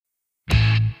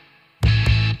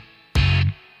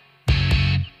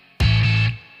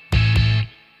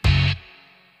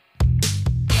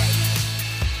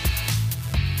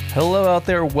Hello out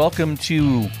there. Welcome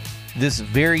to this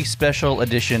very special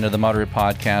edition of the Moderate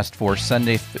Podcast for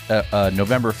Sunday,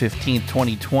 November 15th,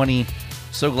 2020.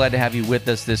 So glad to have you with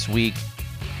us this week.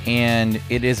 And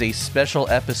it is a special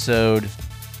episode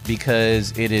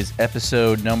because it is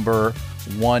episode number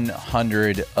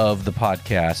 100 of the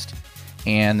podcast.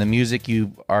 And the music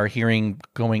you are hearing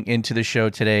going into the show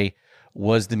today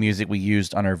was the music we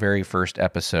used on our very first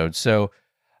episode. So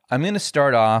I'm going to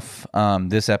start off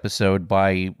this episode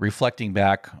by reflecting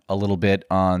back a little bit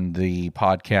on the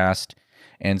podcast.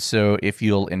 And so if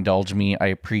you'll indulge me, I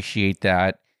appreciate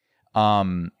that.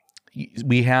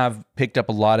 We have picked up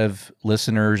a lot of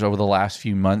listeners over the last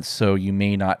few months, so you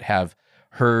may not have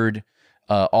heard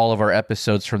all of our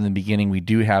episodes from the beginning. We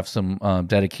do have some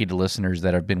dedicated listeners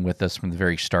that have been with us from the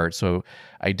very start. So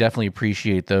I definitely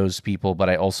appreciate those people, but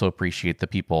I also appreciate the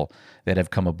people that have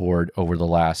come aboard over the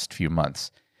last few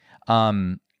months.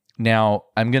 Now,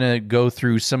 I'm going to go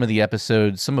through some of the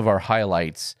episodes, some of our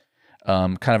highlights,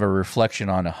 kind of a reflection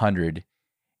on 100.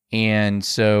 And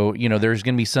so, there's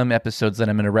going to be some episodes that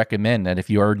I'm going to recommend that if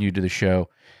you are new to the show,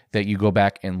 that you go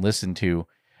back and listen to.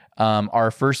 Our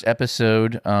first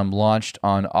episode launched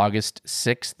on August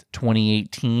 6th,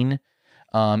 2018.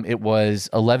 It was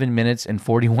 11 minutes and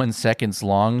 41 seconds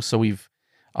long, so we've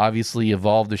obviously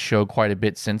evolved the show quite a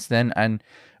bit since then. And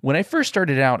when I first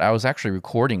started out, I was actually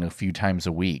recording a few times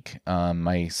a week.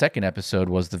 My second episode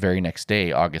was the very next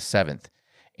day, August 7th.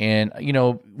 And,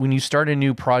 when you start a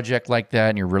new project like that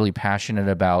and you're really passionate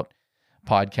about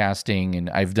podcasting, and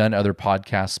I've done other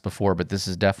podcasts before, but this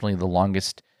is definitely the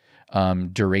longest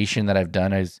duration that I've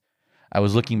done. I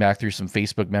was looking back through some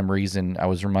Facebook memories, and I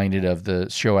was reminded of the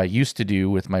show I used to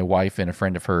do with my wife and a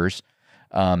friend of hers.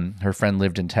 Her friend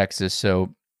lived in Texas,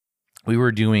 so we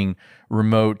were doing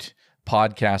remote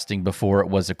podcasting before it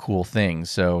was a cool thing.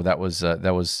 So that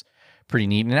was pretty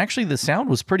neat. And actually the sound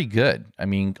was pretty good. I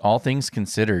mean, all things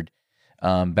considered,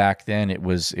 back then it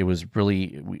was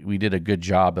really, we did a good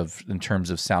job in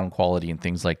terms of sound quality and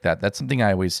things like that. That's something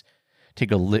I always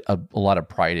take a lot of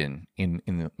pride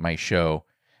in my show.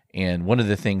 And one of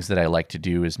the things that I like to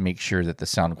do is make sure that the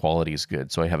sound quality is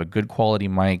good. So I have a good quality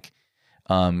mic.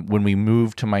 When we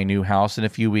move to my new house in a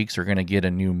few weeks, we're going to get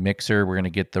a new mixer. We're going to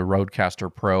get the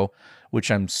Rodecaster Pro,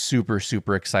 which I'm super,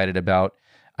 super excited about.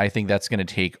 I think that's going to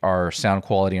take our sound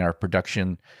quality and our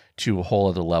production to a whole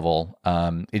other level.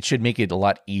 It should make it a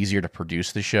lot easier to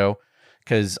produce the show,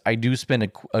 because I do spend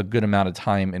a good amount of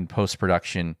time in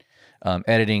post-production,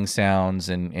 editing sounds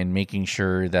and making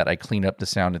sure that I clean up the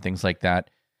sound and things like that.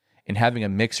 And having a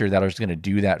mixer that is going to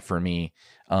do that for me,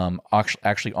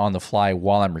 actually on the fly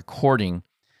while I'm recording,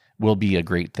 will be a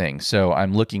great thing. So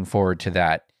I'm looking forward to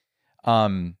that.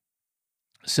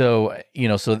 So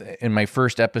in my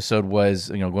first episode was,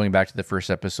 going back to the first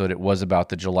episode, it was about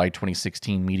the July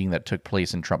 2016 meeting that took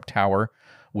place in Trump Tower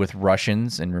with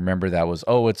Russians. And remember, that was,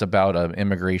 it's about an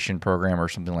immigration program or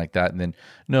something like that. And then,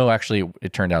 no, actually,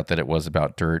 it turned out that it was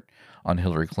about dirt on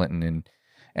Hillary Clinton. And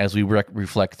as we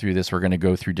reflect through this, we're going to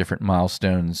go through different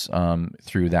milestones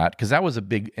through that, because that was a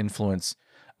big influence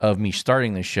of me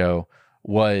starting the show,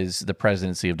 was the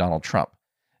presidency of Donald Trump.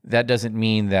 That doesn't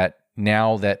mean that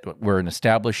now that we're an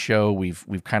established show, we've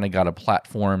kind of got a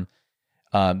platform.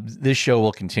 This show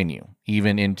will continue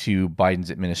even into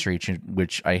Biden's administration,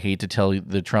 which I hate to tell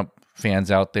the Trump fans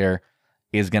out there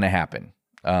is going to happen.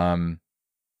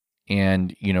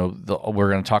 And,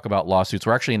 we're going to talk about lawsuits.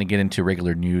 We're actually going to get into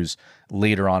regular news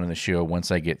later on in the show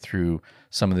once I get through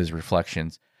some of these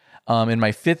reflections. In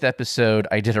my fifth episode,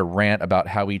 I did a rant about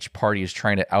how each party is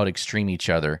trying to out-extreme each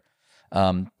other.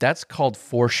 That's called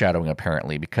foreshadowing,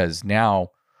 apparently, because now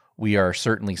we are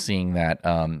certainly seeing that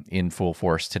in full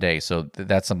force today. So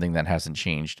that's something that hasn't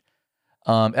changed.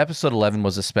 Episode 11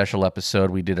 was a special episode.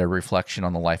 We did a reflection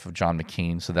on the life of John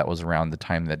McCain. So that was around the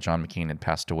time that John McCain had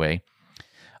passed away.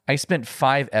 I spent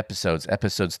 5 episodes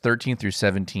 13 through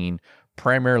 17,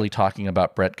 primarily talking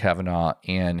about Brett Kavanaugh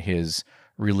and his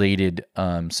related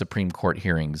Supreme Court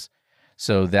hearings.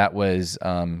 So that was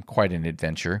quite an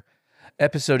adventure.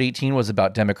 Episode 18 was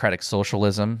about democratic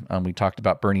socialism. We talked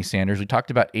about Bernie Sanders. We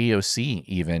talked about AOC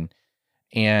even,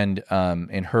 and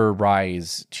her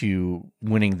rise to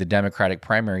winning the Democratic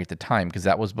primary at the time, because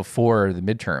that was before the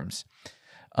midterms.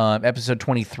 Episode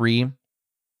 23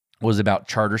 was about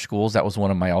charter schools. That was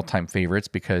one of my all-time favorites,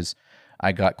 because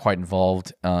I got quite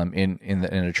involved in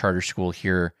a charter school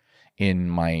here in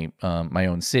my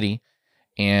own city.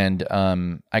 And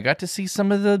I got to see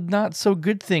some of the not so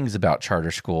good things about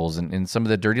charter schools and some of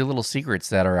the dirty little secrets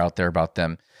that are out there about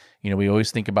them. We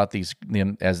always think about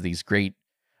them as these great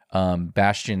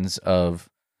bastions of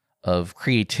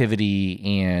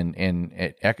creativity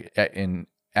and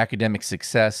academic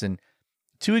success, and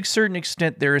to a certain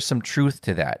extent, there is some truth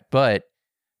to that. But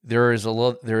there is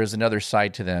another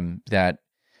side to them that,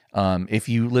 if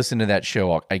you listen to that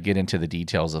show, I get into the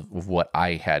details of what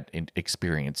I had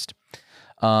experienced,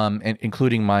 and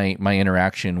including my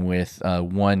interaction with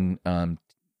one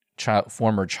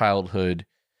former childhood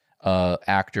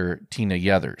actor, Tina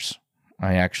Yothers.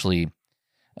 I actually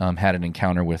had an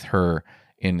encounter with her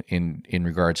in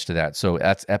regards to that. So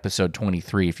that's episode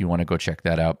 23 if you want to go check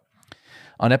that out.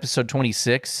 On episode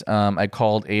 26, I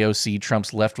called AOC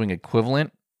Trump's left-wing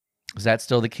equivalent. Is that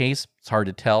still the case? It's hard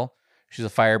to tell. She's a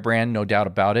firebrand, no doubt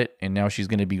about it, and now she's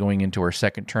going to be going into her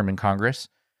second term in Congress.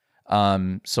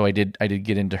 So I did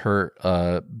get into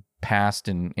her past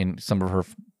and some of her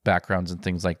backgrounds and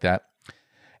things like that.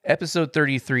 Episode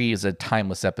 33 is a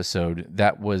timeless episode.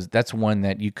 That's one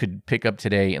that you could pick up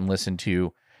today and listen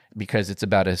to because it's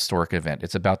about a historic event.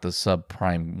 It's about the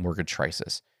subprime mortgage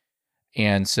crisis.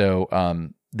 And so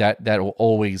that will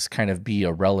always kind of be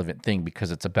a relevant thing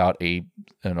because it's about a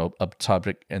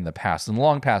topic in the past and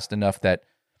long past enough that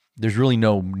there's really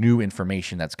no new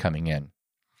information that's coming in.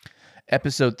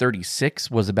 Episode 36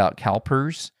 was about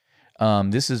CalPERS.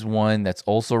 This is one that's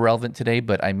also relevant today,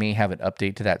 but I may have an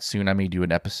update to that soon. I may do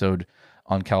an episode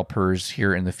on CalPERS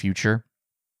here in the future.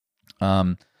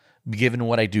 Given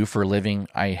what I do for a living,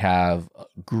 I have a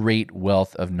great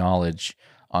wealth of knowledge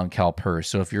on CalPERS.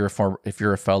 So if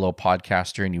you're a fellow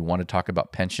podcaster and you want to talk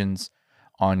about pensions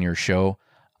on your show,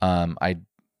 not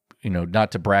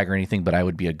to brag or anything, but I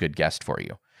would be a good guest for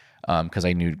you because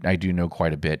I do know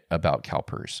quite a bit about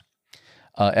CalPERS.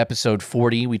 Episode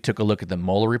 40, we took a look at the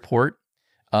Mueller report,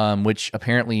 which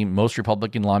apparently most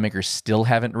Republican lawmakers still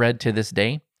haven't read to this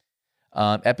day.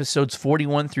 Episodes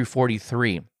 41 through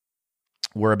 43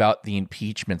 were about the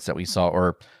impeachments that we saw,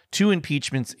 or 2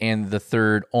 impeachments and the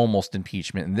third almost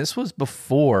impeachment. And this was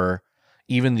before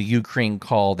even the Ukraine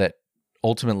call that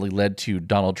ultimately led to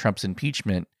Donald Trump's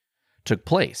impeachment took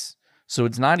place. So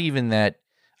it's not even that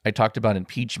I talked about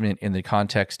impeachment in the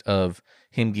context of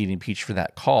him getting impeached for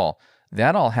that call.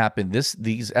 That all happened.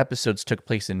 These episodes took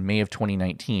place in May of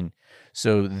 2019.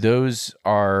 So those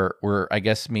were, I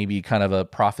guess, maybe kind of a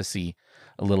prophecy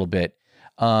a little bit.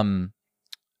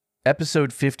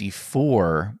 Episode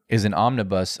 54 is an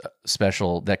omnibus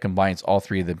special that combines all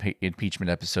 3 of the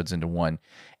impeachment episodes into one.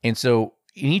 And so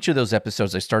in each of those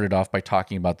episodes, I started off by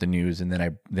talking about the news, and then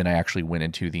I actually went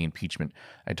into the impeachment.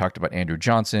 I talked about Andrew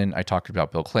Johnson, I talked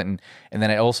about Bill Clinton, and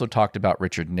then I also talked about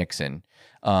Richard Nixon,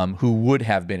 who would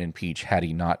have been impeached had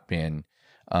he not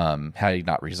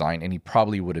resigned, and he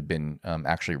probably would have been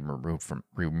actually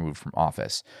removed from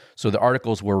office. So the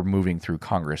articles were moving through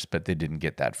Congress, but they didn't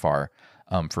get that far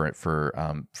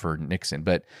for Nixon.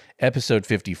 But episode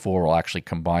 54 will actually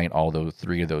combine all those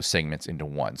 3 of those segments into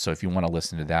one. So if you want to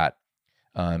listen to that,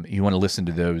 you want to listen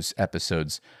to those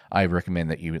episodes, I recommend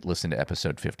that you listen to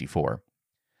episode 54.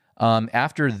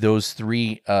 After those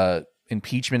 3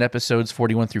 impeachment episodes,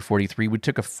 41 through 43, we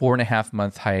took a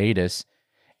 4.5-month hiatus,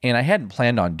 and I hadn't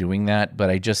planned on doing that, but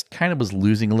I just kind of was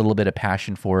losing a little bit of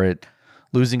passion for it,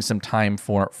 losing some time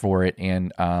for it,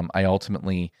 and I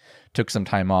ultimately took some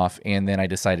time off, and then I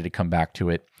decided to come back to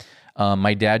it.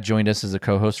 My dad joined us as a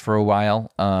co-host for a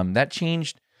while. That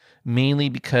changed mainly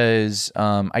because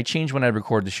I changed when I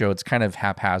record the show. It's kind of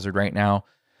haphazard right now.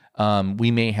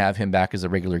 We may have him back as a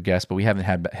regular guest, but we haven't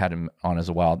had him on as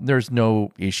a while. There's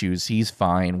no issues. He's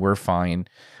fine. We're fine.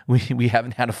 We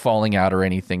haven't had a falling out or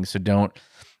anything, so don't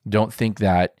think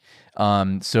that.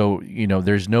 So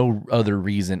there's no other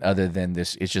reason other than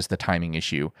this. It's just the timing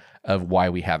issue of why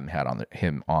we haven't had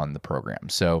him on the program.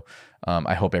 So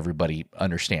I hope everybody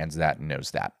understands that and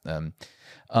knows that.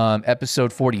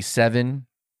 Episode 47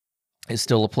 is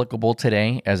still applicable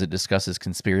today as it discusses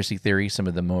conspiracy theories, some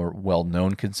of the more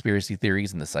well-known conspiracy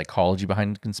theories and the psychology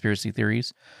behind conspiracy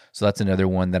theories. So that's another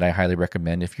one that I highly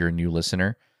recommend if you're a new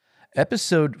listener.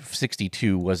 Episode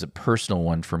 62 was a personal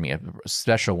one for me, a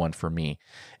special one for me,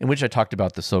 in which I talked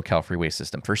about the SoCal freeway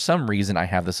system. For some reason, I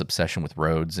have this obsession with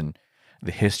roads and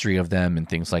the history of them and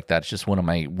things like that. It's just one of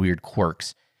my weird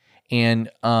quirks. And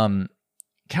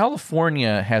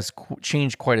California has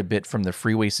changed quite a bit from the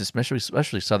freeway system,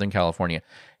 especially Southern California,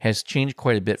 has changed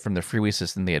quite a bit from the freeway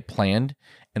system they had planned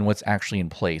and what's actually in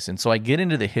place. And so I get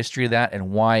into the history of that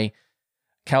and why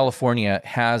California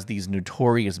has these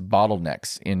notorious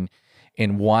bottlenecks in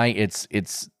why its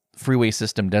freeway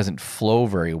system doesn't flow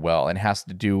very well, and has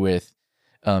to do with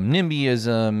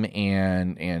NIMBYism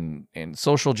and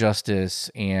social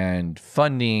justice and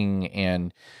funding.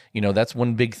 And that's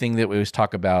one big thing that we always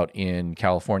talk about in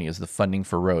California is the funding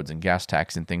for roads and gas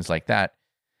tax and things like that.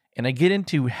 And I get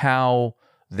into how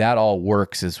that all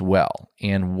works as well,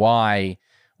 and why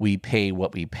we pay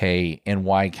what we pay, and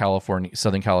why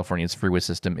Southern California's freeway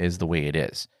system is the way it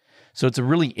is. So it's a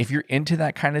really, if you're into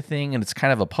that kind of thing, and it's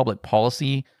kind of a public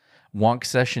policy wonk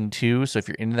session too. So if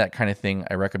you're into that kind of thing,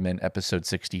 I recommend episode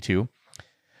 62.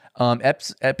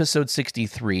 Episode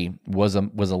 63 was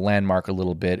a landmark a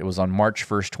little bit. It was on March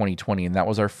 1st, 2020, and that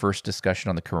was our first discussion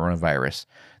on the coronavirus.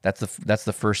 That's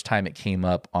the first time it came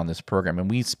up on this program, and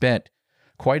we spent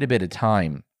quite a bit of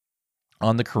time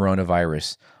on the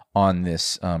coronavirus on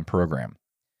this program.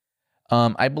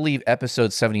 I believe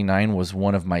episode 79 was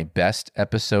one of my best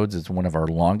episodes. It's one of our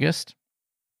longest,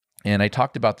 and I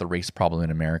talked about the race problem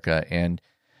in America, and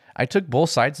I took both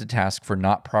sides to task for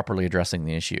not properly addressing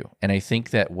the issue. And I think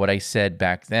that what I said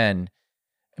back then,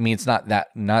 I mean, it's not that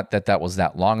was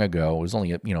that long ago. It was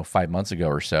only 5 months ago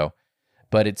or so,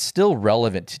 but it's still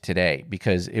relevant to today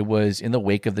because it was in the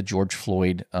wake of the George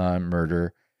Floyd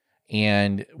murder,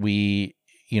 and we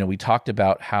talked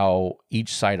about how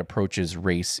each side approaches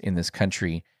race in this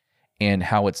country and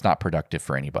how it's not productive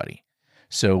for anybody.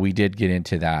 So we did get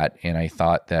into that, and I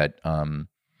thought that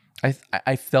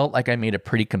I felt like I made a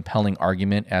pretty compelling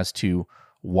argument as to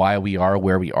why we are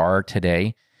where we are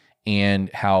today, and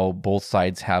how both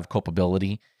sides have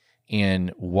culpability,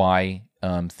 and why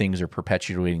things are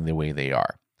perpetuating the way they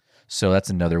are. So that's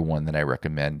another one that I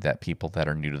recommend that people that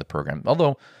are new to the program,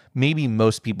 although maybe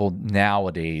most people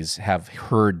nowadays have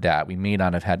heard that. We may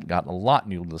not have gotten a lot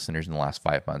new listeners in the last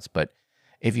 5 months, but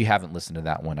if you haven't listened to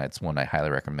that one, it's one I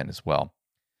highly recommend as well.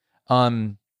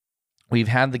 We've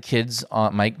had the kids,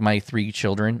 my 3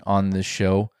 children, on this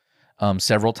show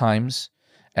several times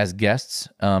as guests.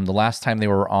 The last time they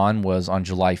were on was on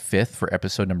July 5th for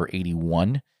episode number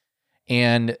 81.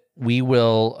 And we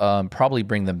will probably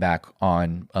bring them back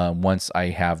on once I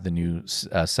have the new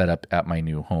setup at my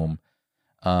new home.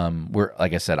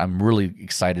 Like I said, I'm really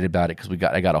excited about it because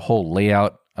I got a whole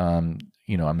layout. I'm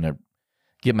going to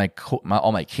get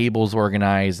all my cables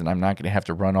organized, and I'm not going to have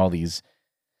to run all these,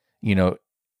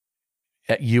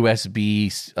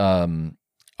 USB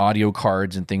audio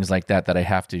cards and things like that I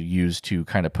have to use to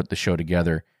kind of put the show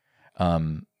together,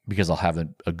 because I'll have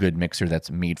a good mixer that's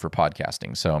made for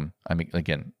podcasting. So I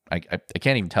can't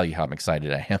even tell you how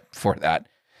excited I am for that.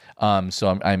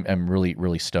 So I'm really,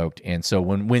 really stoked. And so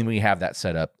when we have that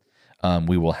set up,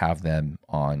 we will have them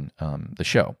on the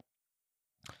show.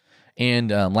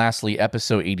 And lastly,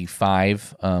 episode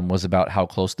 85 was about how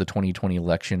close the 2020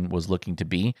 election was looking to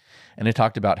be. And it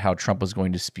talked about how Trump was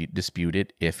going to dispute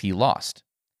it if he lost.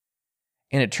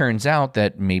 And it turns out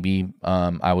that maybe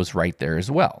I was right there as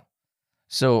well.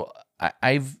 So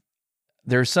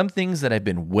there are some things that I've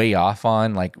been way off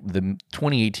on, like the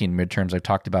 2018 midterms I've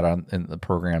talked about in the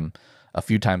program a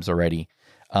few times already.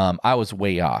 I was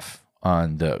way off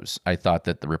on those. I thought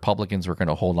that the Republicans were going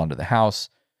to hold on to the House.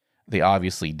 They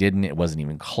obviously didn't. It wasn't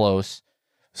even close.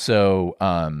 So,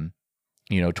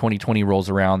 2020 rolls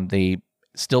around. They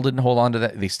still didn't hold on to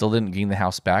that. They still didn't gain the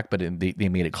House back, but they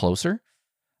made it closer.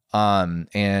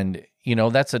 And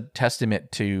that's a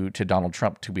testament to Donald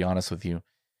Trump, to be honest with you.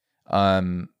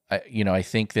 I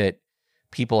think that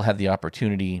people have the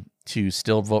opportunity to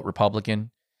still vote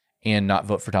Republican and not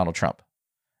vote for Donald Trump.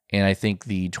 And I think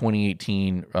the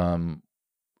 2018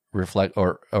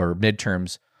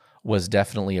 midterms was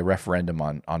definitely a referendum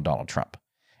on Donald Trump.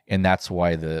 And that's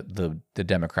why the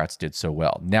Democrats did so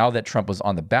well. Now that Trump was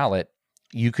on the ballot,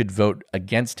 you could vote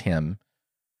against him.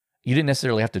 You didn't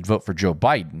necessarily have to vote for Joe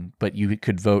Biden, but you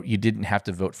didn't have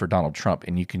to vote for Donald Trump,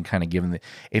 and you can kind of give him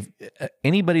if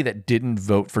anybody that didn't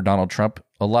vote for Donald Trump,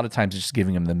 a lot of times it's just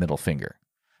giving him the middle finger,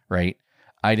 right?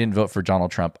 I didn't vote for Donald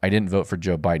Trump. I didn't vote for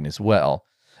Joe Biden as well.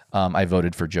 I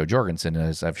voted for Joe Jorgensen,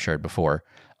 as I've shared before.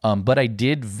 But I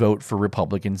did vote for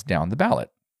Republicans down the ballot.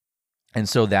 And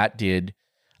so that did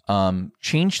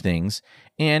change things.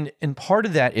 And part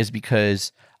of that is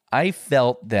because I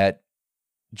felt that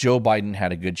Joe Biden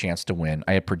had a good chance to win.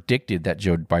 I had predicted that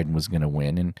Joe Biden was going to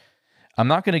win. And I'm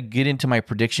not going to get into my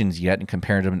predictions yet and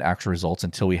compare them to actual results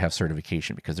until we have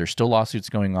certification, because there's still lawsuits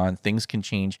going on. Things can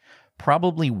change.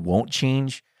 Probably won't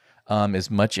change as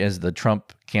much as the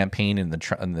Trump campaign and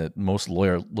the most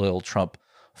loyal Trump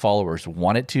followers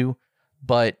want it to,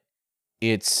 but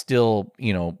it's still,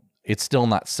 it's still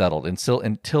not settled. And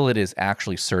until it is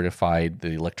actually certified,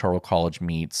 the Electoral College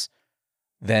meets,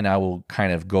 then I will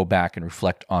kind of go back and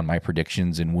reflect on my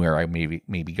predictions and where I maybe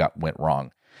went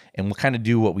wrong. And we'll kind of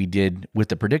do what we did with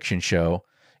the prediction show,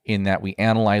 in that we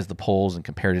analyzed the polls and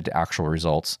compared it to actual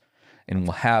results. And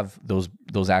we'll have those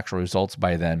actual results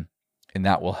by then, and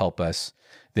that will help us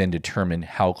then determine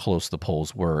how close the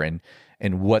polls were. And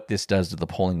and what this does to the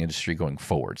polling industry going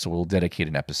forward. So we'll dedicate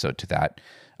an episode to that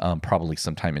probably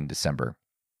sometime in December.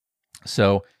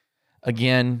 So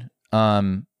again,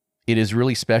 it is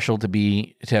really special to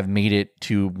have made it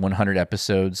to 100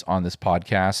 episodes on this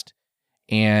podcast.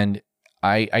 And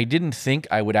I didn't think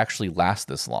I would actually last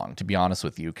this long, to be honest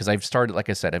with you, because I've started, like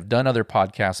I said, I've done other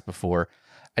podcasts before.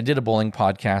 I did a bowling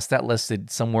podcast that listed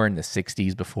somewhere in the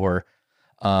 60s before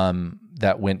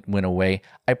that went away.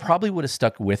 I probably would have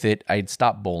stuck with it. I'd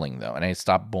stopped bowling though, and I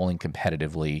stopped bowling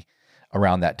competitively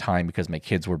around that time because my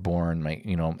kids were born,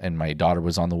 and my daughter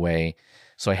was on the way.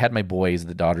 So I had my boys,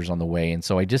 the daughter's on the way, and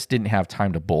so I just didn't have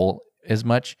time to bowl as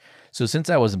much. So since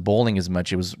I wasn't bowling as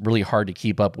much, it was really hard to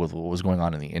keep up with what was going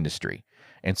on in the industry.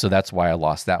 And so that's why I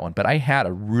lost that one. But I had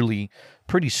a really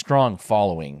pretty strong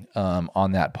following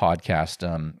on that podcast.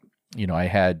 I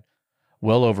had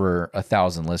well over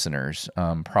 1,000 listeners,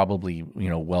 probably,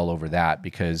 well over that,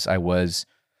 because I was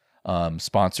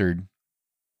sponsored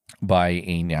by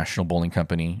a national bowling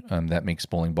company that makes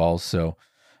bowling balls. So,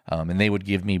 and they would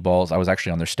give me balls. I was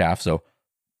actually on their staff, so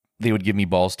they would give me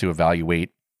balls to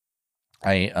evaluate.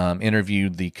 I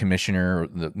interviewed the commissioner,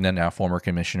 the now former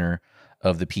commissioner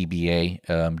of the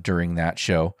PBA during that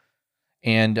show.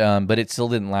 And but it still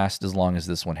didn't last as long as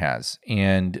this one has.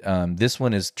 And this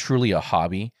one is truly a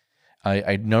hobby.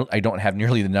 I know I don't have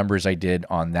nearly the numbers I did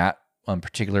on that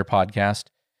particular podcast.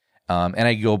 And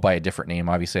I go by a different name.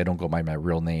 Obviously, I don't go by my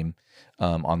real name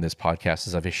on this podcast,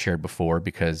 as I've shared before,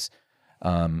 because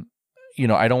I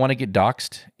don't want to get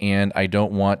doxxed, and I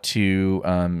don't want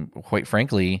to, quite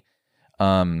frankly,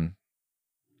 I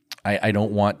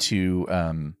don't want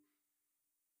to,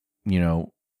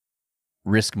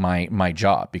 risk my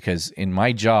job, because in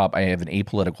my job, I have an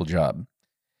apolitical job,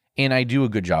 and I do a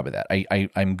good job of that.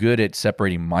 I'm good at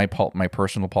separating my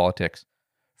personal politics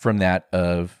from that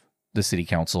of the city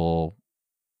council,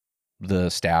 the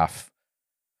staff,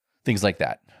 things like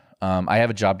that. I have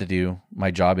a job to do.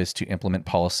 My job is to implement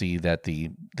policy that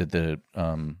the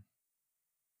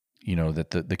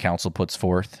council puts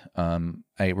forth.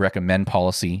 I recommend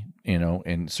policy,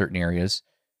 in certain areas,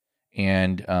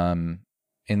 and I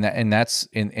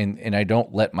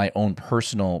don't let my own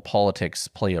personal politics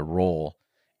play a role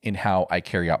in how I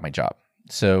carry out my job.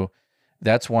 So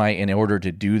that's why, in order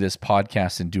to do this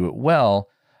podcast and do it well,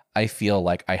 I feel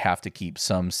like I have to keep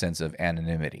some sense of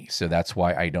anonymity. So that's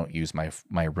why I don't use my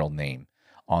real name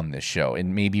on this show.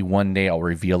 And maybe one day I'll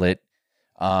reveal it.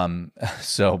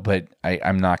 But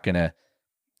I'm not gonna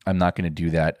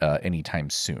do that anytime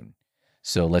soon.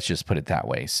 So let's just put it that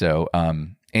way. So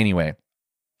anyway,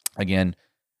 again,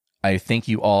 I thank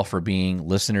you all for being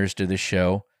listeners to this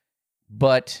show.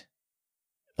 But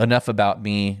enough about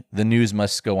me. The news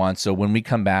must go on. So when we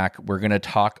come back, we're going to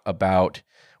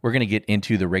get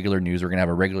into the regular news. We're going to have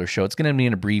a regular show. It's going to be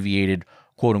an abbreviated,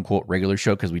 quote unquote, regular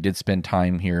show, because we did spend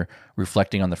time here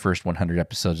reflecting on the first 100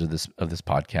 episodes of this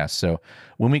podcast. So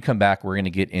when we come back, we're going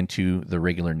to get into the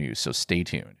regular news. So stay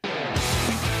tuned.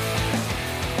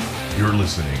 You're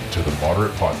listening to the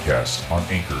Moderate Podcast on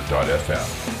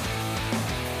Anchor.fm.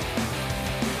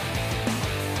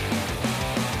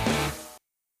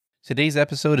 Today's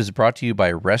episode is brought to you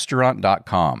by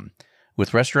Restaurant.com.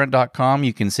 With Restaurant.com,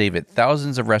 you can save at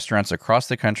thousands of restaurants across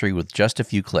the country with just a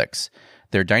few clicks.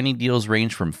 Their dining deals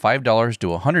range from $5 to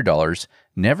 $100,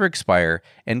 never expire,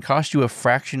 and cost you a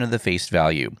fraction of the face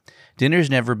value. Dinner's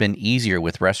never been easier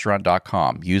with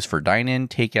Restaurant.com, used for dine-in,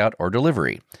 takeout, or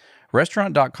delivery.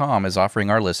 Restaurant.com is offering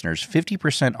our listeners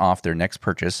 50% off their next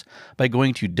purchase by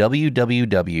going to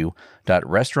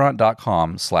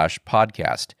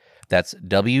www.restaurant.com/podcast. That's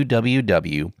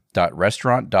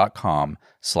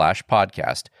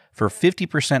www.restaurant.com/podcast for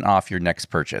 50% off your next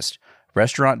purchase.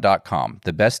 Restaurant.com,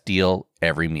 the best deal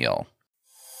every meal.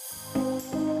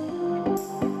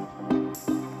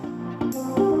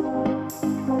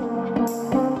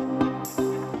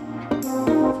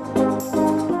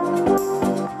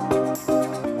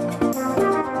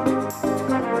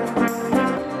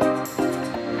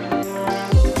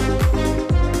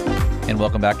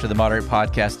 Welcome back to the Moderate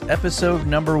Podcast, episode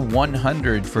number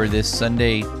 100 for this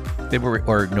Sunday,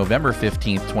 November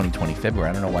 15th, 2020. February.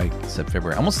 I don't know why I said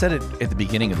February. I almost said it at the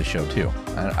beginning of the show too.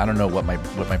 I don't know what my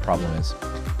problem is.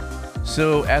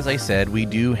 So as I said, we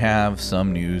do have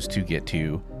some news to get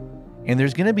to, and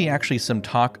there's going to be actually some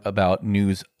talk about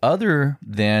news other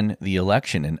than the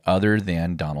election and other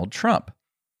than Donald Trump.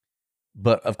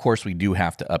 But of course, we do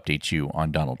have to update you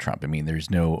on Donald Trump. I mean,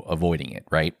 there's no avoiding it,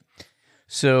 right?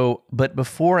 So, but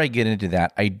before I get into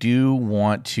that, I do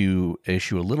want to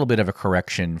issue a little bit of a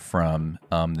correction from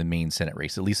the Maine Senate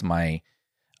race, at least my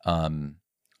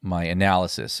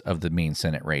analysis of the Maine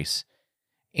Senate race.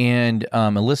 And a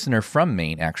listener from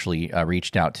Maine actually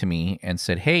reached out to me and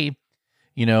said, "Hey,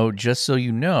 just so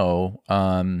you know,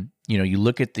 you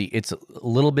look at it's a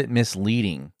little bit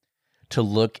misleading to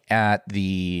look at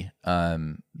the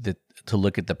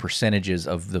percentages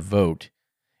of the vote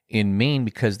in Maine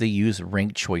because they use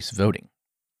ranked choice voting."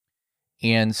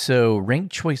 And so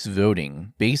ranked choice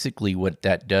voting, basically what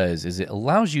that does is it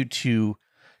allows you to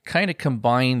kind of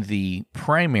combine the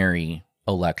primary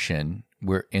election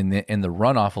where in the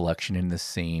runoff election in the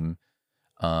same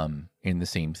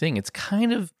thing.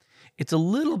 It's a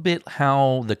little bit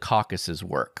how the caucuses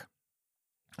work.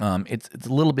 It's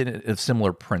a little bit of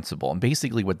similar principle. And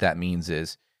basically what that means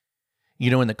is,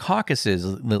 in the caucuses,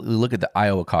 look at the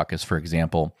Iowa caucus, for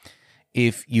example,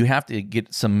 if you have to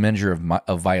get some measure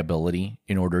of viability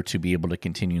in order to be able to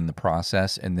continue in the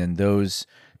process, and then those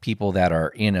people that are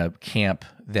in a camp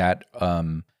that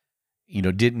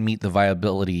didn't meet the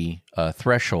viability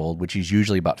threshold, which is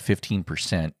usually about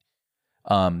 15%,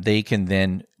 they can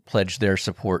then pledge their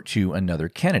support to another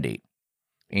candidate,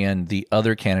 and the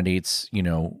other candidates,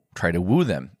 try to woo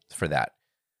them for that.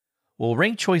 Well,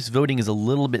 ranked choice voting is a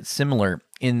little bit similar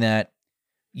in that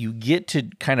you get to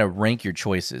kind of rank your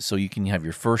choices. So you can have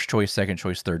your first choice, second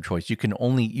choice, third choice. You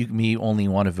may only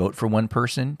want to vote for one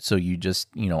person. So you just,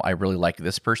 I really like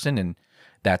this person and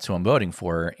that's who I'm voting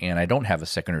for. And I don't have a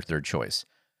second or third choice.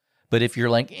 But if you're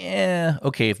like,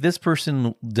 okay, if this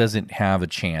person doesn't have a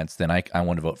chance, then I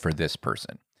want to vote for this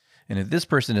person. And if this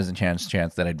person doesn't have a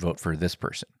chance, then I'd vote for this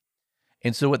person.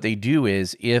 And so what they do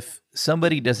is if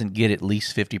somebody doesn't get at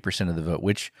least 50% of the vote,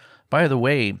 which, by the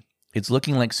way, it's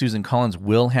looking like Susan Collins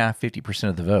will have 50%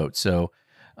 of the vote. So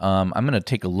I'm going to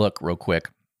take a look real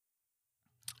quick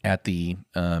at the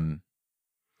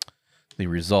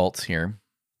results here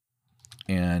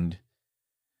and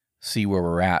see where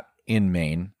we're at in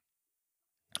Maine.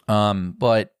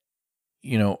 But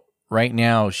right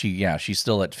now she's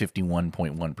still at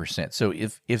 51.1%. So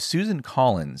if Susan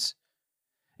Collins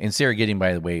and Sarah Gidding,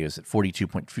 by the way, is at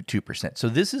 42.2%. So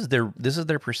this is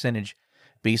their percentage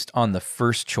based on the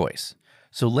first choice.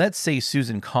 So let's say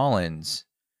Susan Collins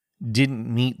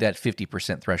didn't meet that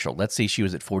 50% threshold. Let's say she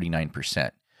was at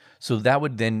 49%. So that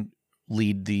would then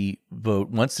lead the vote,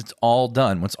 once it's all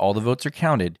done, once all the votes are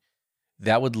counted,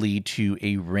 that would lead to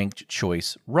a ranked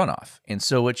choice runoff. And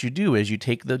so what you do is you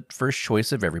take the first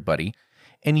choice of everybody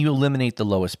and you eliminate the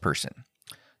lowest person.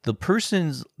 The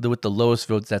persons with the lowest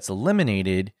votes that's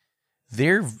eliminated,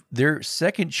 their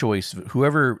second choice,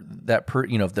 whoever that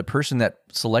the person that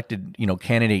selected,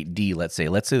 candidate D, let's say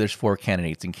there's 4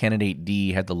 candidates and candidate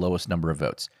D had the lowest number of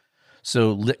votes.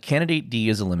 So candidate D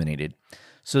is eliminated.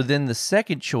 So then the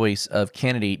second choice of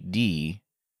candidate D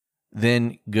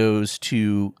then goes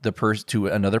to to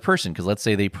another person, because let's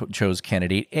say they chose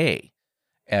candidate A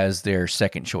as their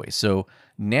second choice. So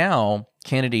now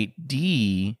candidate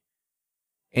D,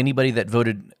 anybody that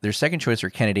voted their second choice for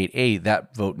candidate A,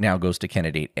 that vote now goes to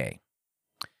candidate A.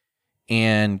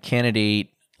 And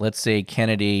let's say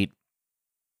candidate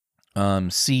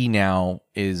C now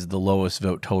is the lowest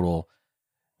vote total.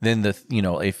 Then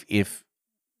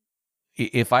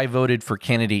if I voted for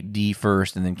candidate D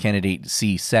first and then candidate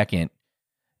C second,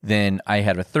 then I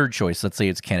had a third choice. Let's say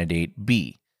it's candidate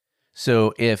B.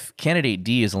 So if candidate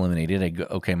D is eliminated, I go,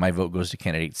 okay, my vote goes to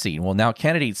candidate C. Well, now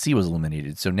candidate C was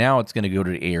eliminated. So now it's going to go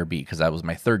to A or B because that was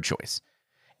my third choice.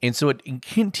 And so it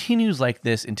continues like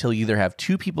this until you either have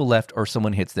 2 people left or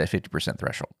someone hits that 50%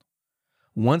 threshold.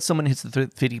 Once someone hits the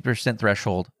 50%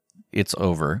 threshold, it's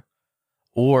over.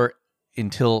 Or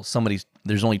until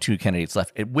there's only 2 candidates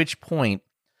left, at which point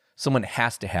someone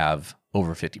has to have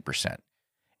over 50%.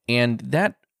 And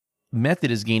that method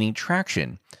is gaining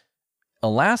traction.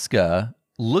 Alaska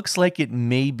looks like it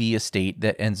may be a state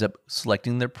that ends up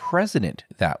selecting their president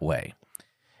that way.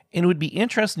 And it would be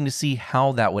interesting to see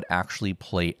how that would actually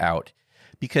play out.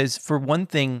 Because for one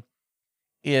thing,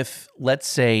 if let's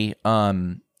say,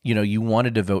 you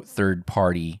wanted to vote third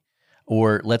party,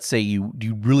 or let's say you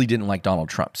really didn't like Donald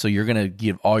Trump, so you're going to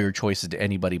give all your choices to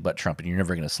anybody but Trump, and you're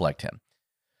never going to select him.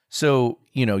 So,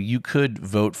 you could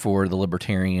vote for the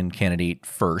Libertarian candidate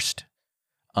first.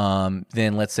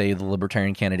 Then let's say the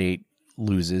Libertarian candidate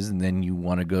loses, and then you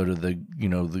want to go to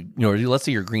let's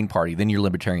say you're Green Party, then you're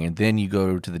Libertarian, then you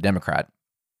go to the Democrat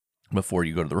before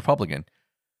you go to the Republican.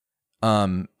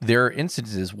 There are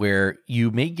instances where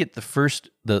you may get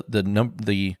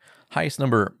the highest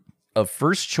number of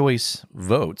first choice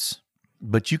votes,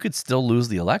 but you could still lose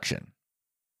the election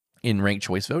in ranked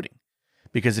choice voting.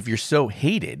 Because if you're so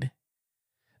hated,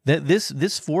 that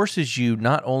this forces you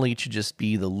not only to just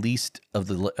be the least of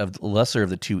the lesser of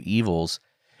the 2 evils,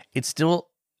 it still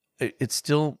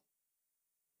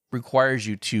requires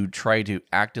you to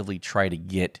actively try to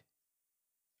get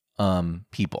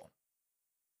people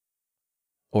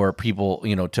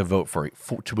to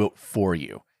vote for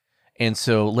you. And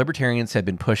so libertarians have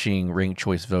been pushing ranked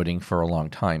choice voting for a long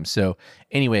time. So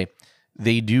anyway,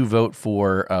 they do vote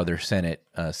for their Senate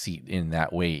seat in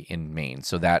that way in Maine.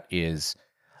 So that is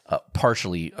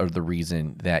partially the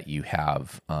reason that you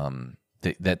have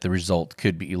that the result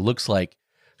could be. It looks like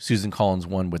Susan Collins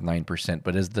won with 9%,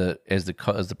 but as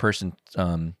the person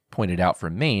pointed out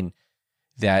from Maine,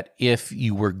 that if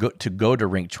you were to go to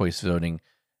ranked choice voting,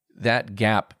 that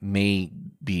gap may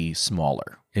be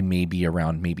smaller. It may be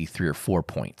around maybe 3 or 4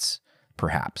 points,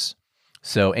 perhaps.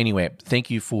 So anyway,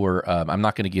 thank you for. I'm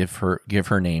not going to give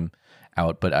her name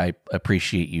out, but I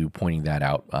appreciate you pointing that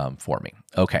out for me.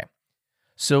 Okay,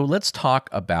 so let's talk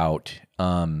about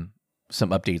some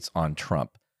updates on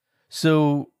Trump.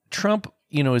 So Trump,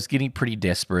 is getting pretty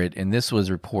desperate, and this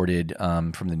was reported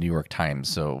from the New York Times.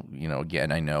 So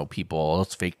again, I know people,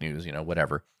 it's fake news,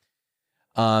 whatever.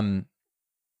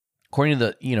 According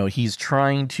to he's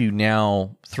trying to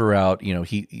now throw out,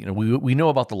 we know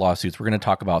about the lawsuits. We're going to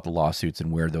talk about the lawsuits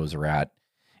and where those are at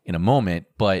in a moment,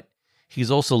 but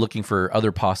he's also looking for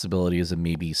other possibilities of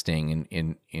maybe staying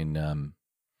in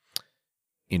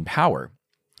power.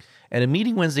 At a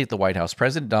meeting Wednesday at the White House,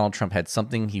 President Donald Trump had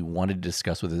something he wanted to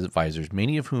discuss with his advisors,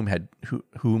 many of whom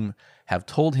have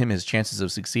told him his chances of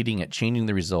succeeding at changing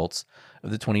the results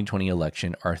of the 2020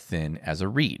 election are thin as a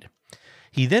reed.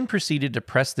 He then proceeded to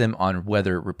press them on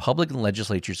whether Republican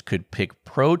legislatures could pick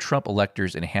pro-Trump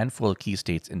electors in a handful of key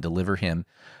states and deliver him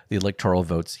the electoral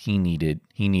votes he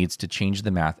needs to change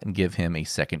the math and give him a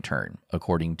second turn,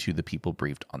 according to the people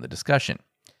briefed on the discussion.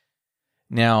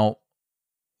 Now,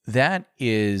 that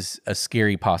is a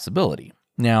scary possibility.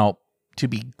 Now, to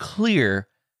be clear,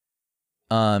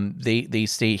 they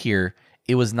state here,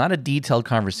 it was not a detailed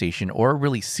conversation or a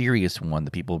really serious one,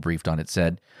 the people briefed on it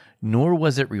said, nor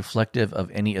was it reflective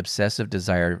of any obsessive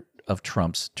desire of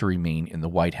Trump's to remain in the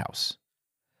White House.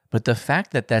 But the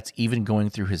fact that that's even going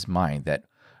through his mind, that,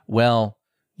 well,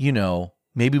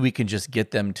 maybe we can just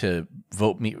get them to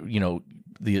vote me,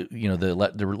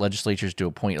 the legislatures to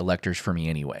appoint electors for me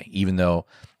anyway, even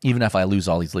if I lose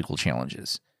all these legal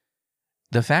challenges.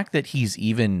 The fact that he's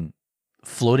even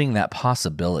floating that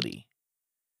possibility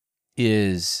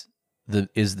is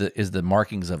the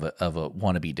markings of a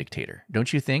wannabe dictator,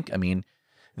 don't you think? I mean,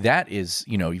 that is,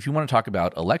 if you want to talk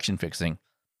about election fixing,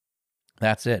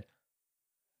 that's it.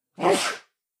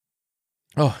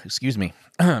 Oh, excuse me.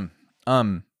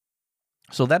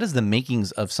 So that is the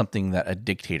makings of something that a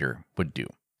dictator would do.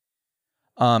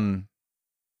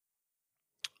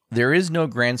 There is no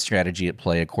grand strategy at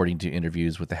play, according to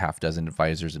interviews with the half dozen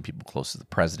advisors and people close to the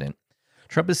president.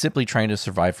 Trump is simply trying to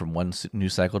survive from one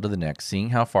news cycle to the next,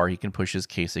 seeing how far he can push his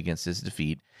case against his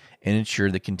defeat and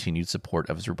ensure the continued support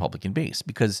of his Republican base.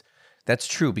 Because that's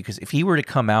true. Because if he were to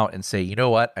come out and say, you know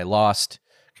what, I lost,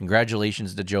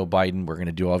 congratulations to Joe Biden, we're going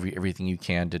to do everything you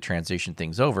can to transition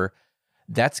things over,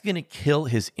 that's going to kill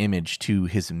his image to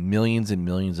his millions and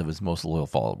millions of his most loyal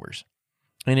followers.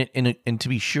 And to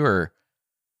be sure,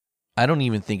 I don't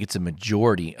even think it's a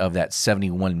majority of that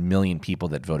 71 million people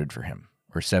that voted for him.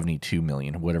 Or 72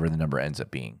 million, whatever the number ends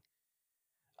up being.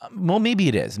 Well, maybe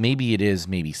it is. Maybe it is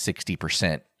maybe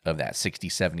 60% of that, 60,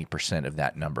 70% of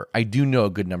that number. I do know a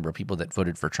good number of people that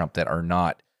voted for Trump that are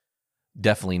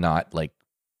definitely not like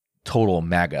total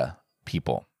MAGA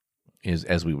people,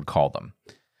 as we would call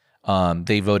them.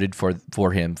 They voted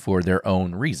for him for their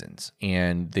own reasons,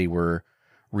 and they were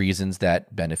reasons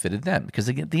that benefited them. Because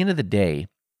at the end of the day,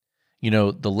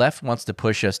 the left wants to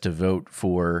push us to vote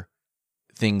for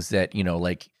things that,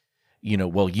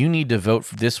 well, you need to vote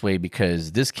for this way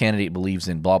because this candidate believes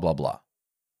in blah, blah, blah.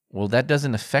 Well, that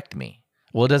doesn't affect me.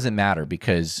 Well, it doesn't matter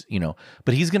because,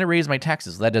 but he's going to raise my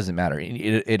taxes. That doesn't matter.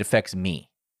 It affects me.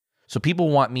 So people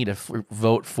want me to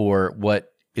vote for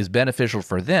what is beneficial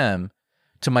for them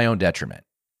to my own detriment.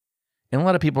 And a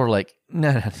lot of people are like,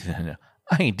 no,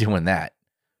 I ain't doing that.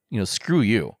 Screw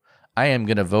you. I am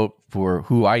going to vote for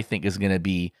who I think is going to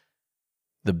be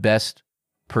the best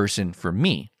person for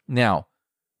me. Now,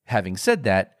 having said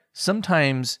that,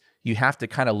 sometimes you have to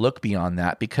kind of look beyond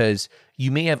that because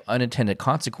you may have unintended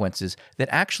consequences that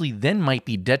actually then might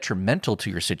be detrimental to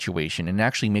your situation and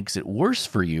actually makes it worse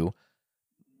for you,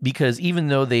 because even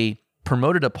though they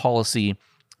promoted a policy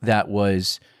that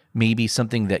was maybe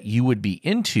something that you would be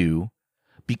into,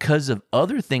 because of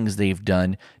other things they've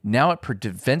done, now it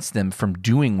prevents them from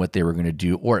doing what they were going to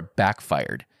do, or it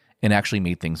backfired and actually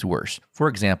made things worse. For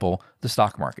example, the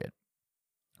stock market.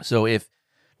 So if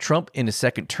Trump in a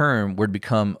second term were to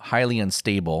become highly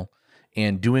unstable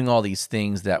and doing all these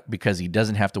things that because he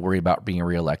doesn't have to worry about being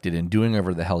reelected and doing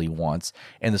whatever the hell he wants,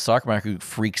 and the stock market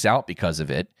freaks out because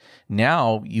of it.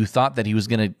 Now you thought that he was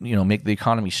going to, make the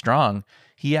economy strong.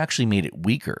 He actually made it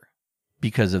weaker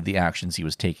because of the actions he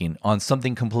was taking on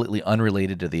something completely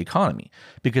unrelated to the economy.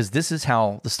 Because this is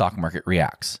how the stock market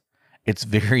reacts. It's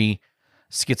very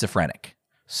schizophrenic.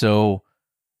 So,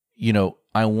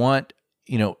 I want,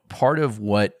 part of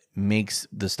what makes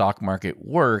the stock market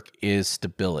work is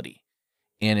stability.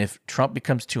 And if Trump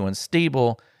becomes too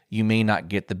unstable, you may not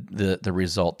get the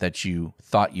result that you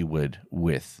thought you would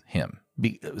with him.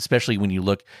 Especially when you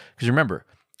look, because remember,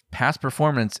 past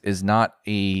performance is not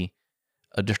a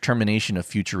determination of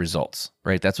future results,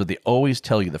 right? That's what they always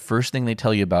tell you. The first thing they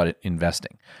tell you about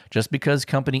investing. Just because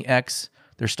company X,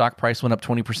 their stock price went up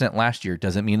 20% last year,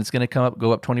 doesn't mean it's going to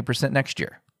go up 20% next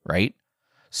year, right?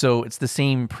 So it's the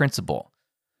same principle.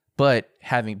 But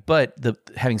having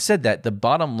said that, the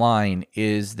bottom line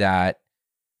is that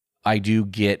I do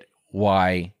get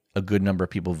why a good number of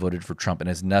people voted for Trump, and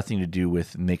it has nothing to do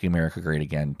with "Make America Great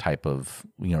Again" type of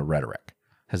rhetoric. It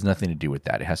has nothing to do with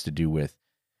that. It has to do with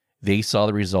they saw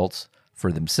the results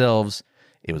for themselves.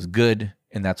 It was good,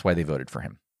 and that's why they voted for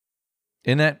him.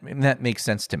 And that makes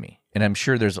sense to me. And I'm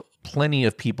sure there's plenty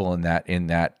of people in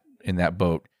that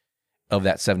boat of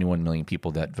that 71 million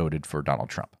people that voted for Donald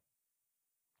Trump.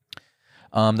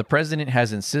 The president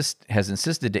has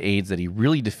insisted to aides that he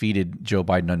really defeated Joe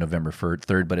Biden on November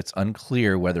 3rd, but it's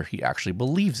unclear whether he actually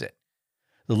believes it.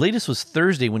 The latest was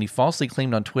Thursday when he falsely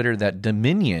claimed on Twitter that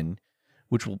Dominion,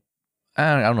 which will,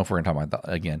 I don't know if we're going to talk about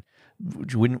that again,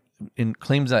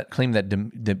 claimed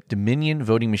that Dominion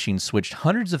voting machine switched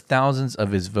hundreds of thousands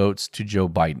of his votes to Joe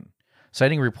Biden,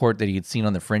 citing a report that he had seen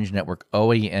on the fringe network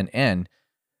OANN,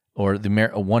 or the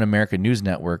One America News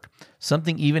Network,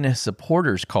 something even his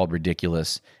supporters called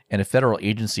ridiculous, and a federal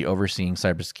agency overseeing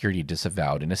cybersecurity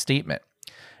disavowed in a statement.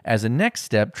 As a next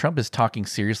step, Trump is talking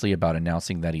seriously about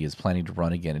announcing that he is planning to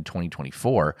run again in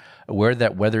 2024, aware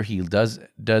that whether he does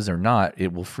or not,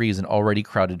 it will freeze an already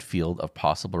crowded field of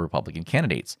possible Republican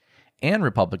candidates. And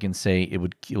Republicans say it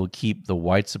will keep the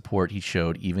wide support he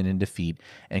showed even in defeat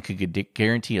and could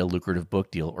guarantee a lucrative book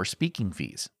deal or speaking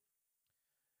fees.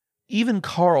 Even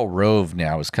Karl Rove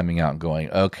now is coming out and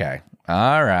going, okay,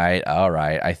 all right,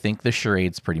 I think the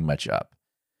charade's pretty much up.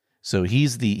 So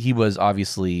he was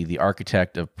obviously the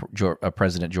architect of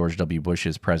President George W.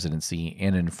 Bush's presidency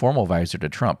and an informal advisor to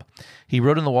Trump. He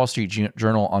wrote in the Wall Street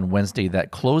Journal on Wednesday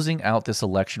that closing out this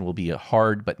election will be a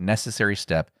hard but necessary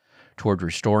step toward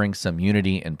restoring some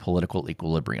unity and political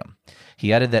equilibrium.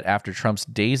 He added that after Trump's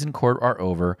days in court are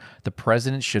over, the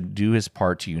president should do his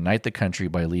part to unite the country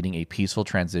by leading a peaceful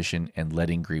transition and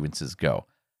letting grievances go.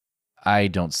 I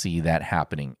don't see that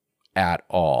happening at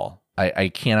all. I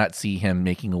cannot see him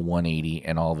making a 180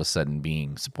 and all of a sudden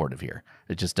being supportive here.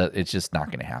 It's just not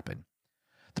going to happen.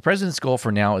 The president's goal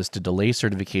for now is to delay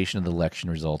certification of the election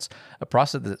results, a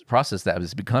process that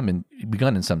has begun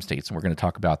in some states, and we're going to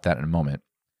talk about that in a moment.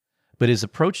 But his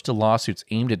approach to lawsuits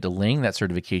aimed at delaying that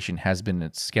certification has been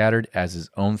as scattered as his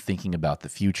own thinking about the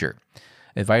future.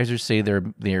 Advisors say there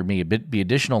may be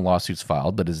additional lawsuits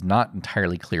filed, but it is not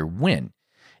entirely clear when.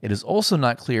 It is also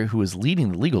not clear who is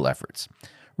leading the legal efforts.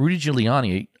 Rudy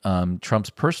Giuliani, Trump's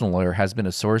personal lawyer, has been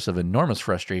a source of enormous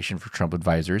frustration for Trump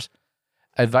advisors.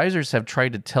 Advisors have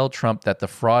tried to tell Trump that the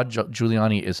fraud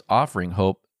Giuliani is offering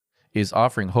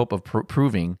hope of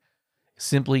proving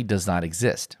simply does not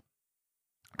exist.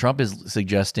 Trump is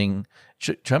getting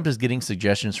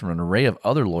suggestions from an array of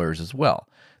other lawyers as well.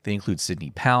 They include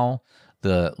Sidney Powell,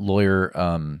 the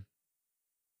lawyer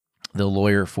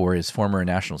for his former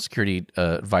national security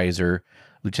advisor,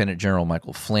 Lieutenant General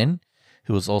Michael Flynn,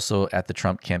 who was also at the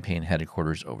Trump campaign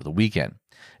headquarters over the weekend.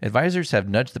 Advisors have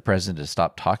nudged the president to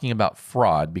stop talking about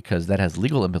fraud because that has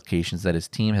legal implications that his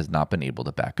team has not been able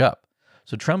to back up.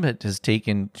 So Trump has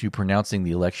taken to pronouncing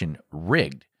the election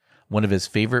rigged, one of his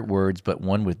favorite words, but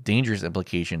one with dangerous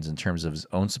implications in terms of his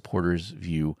own supporters'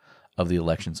 view of the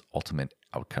election's ultimate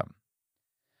outcome.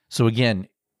 So again,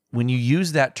 when you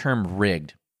use that term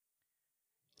rigged,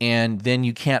 and then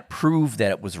you can't prove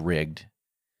that it was rigged,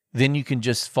 then you can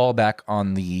just fall back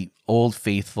on the old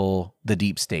faithful, the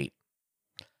deep state.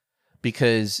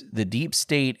 Because the deep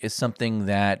state is something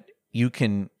that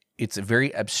it's a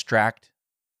very abstract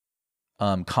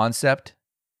concept,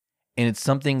 and it's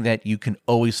something that you can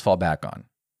always fall back on.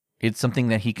 It's something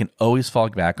that he can always fall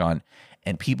back on,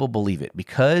 and people believe it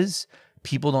because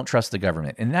people don't trust the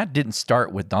government. And that didn't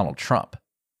start with Donald Trump.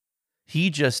 He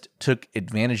just took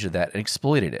advantage of that and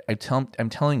exploited it. I'm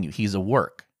telling you, he's a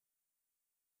work.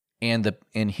 And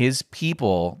his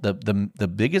people, the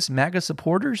biggest MAGA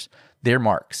supporters, they're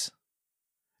marks.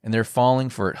 and they're falling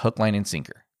for it hook, line, and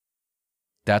sinker.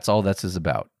 That's all this is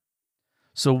about.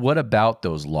 So what about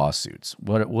those lawsuits?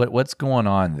 What's going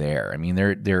on there? I mean,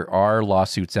 there are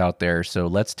lawsuits out there, so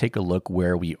let's take a look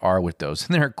where we are with those.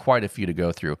 And there are quite a few to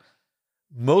go through.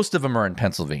 Most of them are in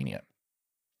Pennsylvania,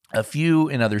 a few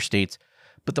in other states.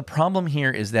 But the problem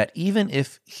here is that even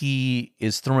if he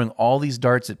is throwing all these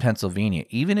darts at Pennsylvania,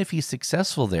 even if he's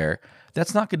successful there,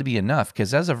 that's not going to be enough,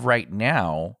 because as of right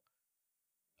now,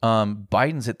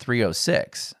 Biden's at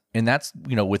 306, and that's,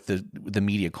 with the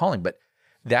media calling, but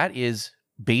that is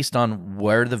based on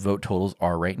where the vote totals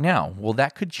are right now. Well,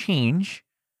 that could change.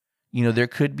 There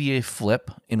could be a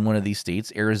flip in one of these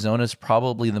states. Arizona is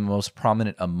probably the most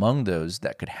prominent among those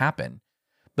that could happen.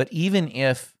 But even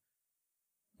if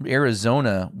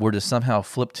Arizona were to somehow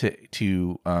flip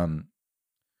to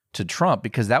Trump,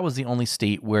 because that was the only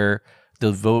state where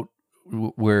the vote,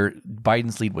 where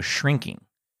Biden's lead was shrinking.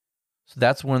 So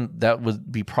that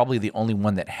would be probably the only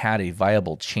one that had a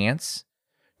viable chance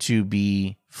to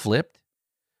be flipped.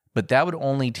 But that would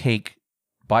only take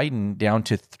Biden down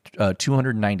to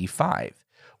 295.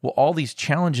 Well, all these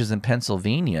challenges in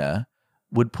Pennsylvania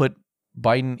would put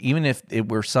Biden, even if it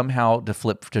were somehow to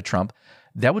flip to Trump,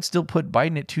 that would still put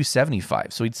Biden at 275.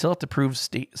 So he'd still have to prove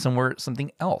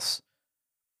something else.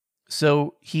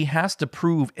 So he has to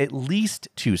prove at least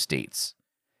 2 states.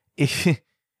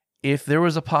 If there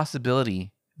was a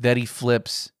possibility that he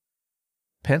flips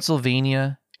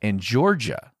Pennsylvania and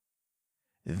Georgia,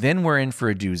 then we're in for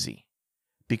a doozy.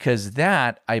 Because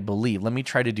that, I believe, let me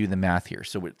try to do the math here.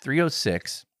 So with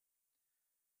 306,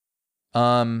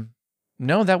 no,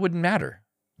 that wouldn't matter.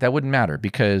 That wouldn't matter,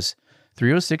 because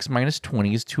 306 minus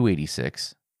 20 is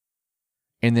 286.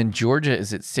 And then Georgia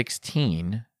is at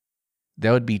 16.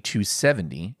 That would be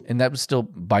 270. And that was still,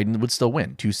 Biden would still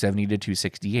win, 270 to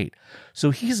 268. So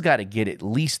he's got to get at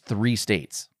least 3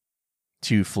 states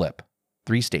to flip.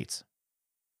 3 states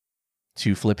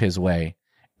to flip his way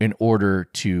in order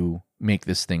to make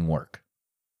this thing work.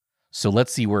 So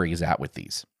let's see where he's at with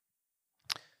these.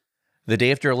 The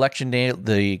day after Election Day,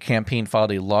 the campaign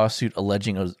filed a lawsuit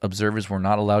alleging observers were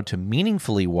not allowed to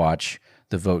meaningfully watch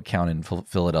the vote count in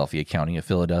Philadelphia County. A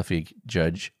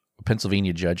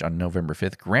Pennsylvania judge on November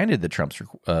 5th granted the Trump's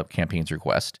campaign's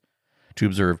request to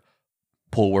observe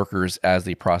poll workers as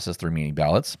they processed the remaining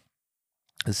ballots.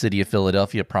 The city of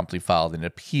Philadelphia promptly filed an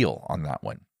appeal on that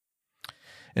one.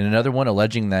 And another one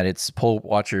alleging that its poll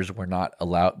watchers were not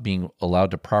being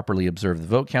allowed to properly observe the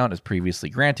vote count as previously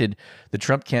granted, the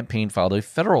Trump campaign filed a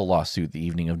federal lawsuit the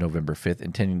evening of November 5th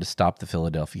intending to stop the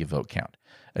Philadelphia vote count.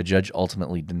 A judge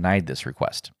ultimately denied this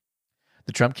request.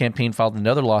 The Trump campaign filed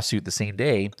another lawsuit the same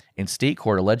day in state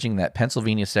court alleging that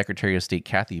Pennsylvania Secretary of State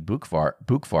Kathy Boockvar,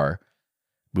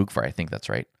 I think that's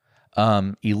right,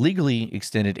 illegally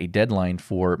extended a deadline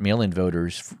for mail-in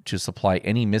voters to supply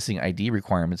any missing ID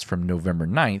requirements from November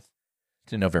 9th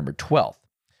to November 12th.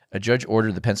 A judge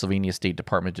ordered the Pennsylvania State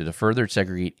Department to further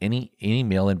segregate any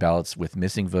mail-in ballots with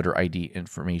missing voter ID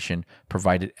information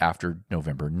provided after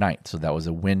November 9th. So that was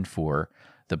a win for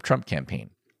the Trump campaign.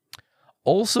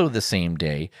 Also the same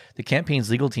day, the campaign's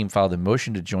legal team filed a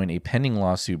motion to join a pending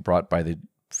lawsuit brought by the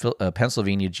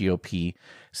Pennsylvania GOP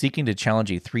seeking to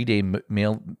challenge a 3-day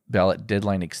mail ballot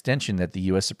deadline extension that the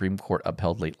U.S. Supreme Court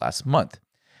upheld late last month.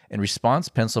 In response,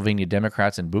 Pennsylvania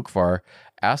Democrats and Boockvar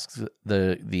asked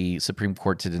the Supreme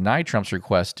Court to deny Trump's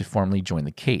request to formally join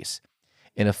the case.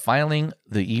 In a filing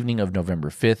the evening of November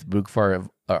 5th, Boockvar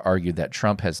argued that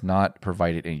Trump has not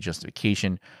provided any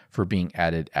justification for being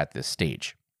added at this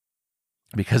stage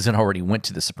because it already went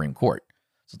to the Supreme Court.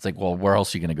 So it's like, well, where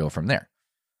else are you going to go from there?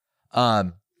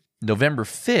 November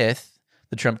 5th,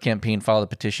 the Trump campaign filed a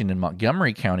petition in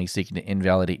Montgomery County seeking to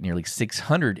invalidate nearly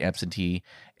 600 absentee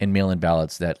and mail-in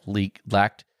ballots that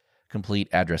lacked complete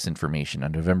address information.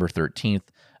 On November 13th,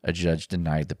 a judge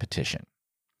denied the petition.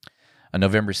 On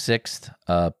November 6th,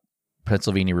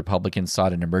 Pennsylvania Republicans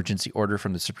sought an emergency order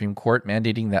from the Supreme Court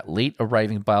mandating that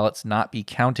late-arriving ballots not be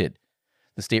counted.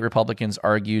 The state Republicans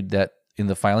argued that in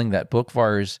the filing that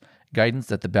Boockvar's guidance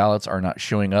that the ballots are not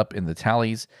showing up in the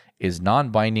tallies is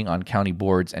non-binding on county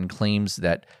boards and claims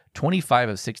that 25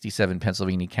 of 67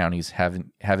 Pennsylvania counties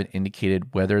haven't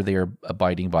indicated whether they are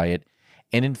abiding by it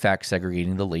and in fact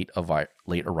segregating the late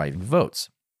arriving votes.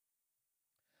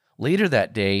 Later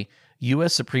that day,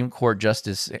 U.S. Supreme Court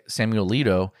Justice Samuel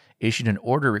Alito issued an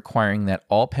order requiring that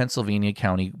all Pennsylvania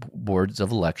county boards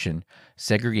of election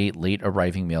segregate late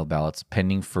arriving mail ballots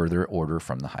pending further order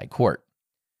from the High Court.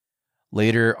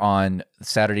 Later on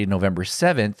Saturday, November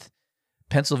 7th,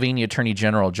 Pennsylvania Attorney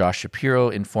General Josh Shapiro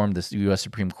informed the U.S.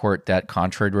 Supreme Court that,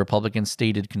 contrary to Republicans'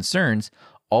 stated concerns,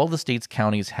 all the state's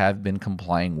counties have been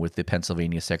complying with the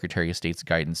Pennsylvania Secretary of State's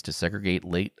guidance to segregate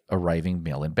late arriving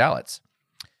mail-in ballots.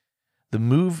 The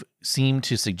move seemed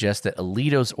to suggest that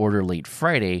Alito's order late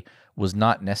Friday was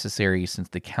not necessary since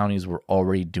the counties were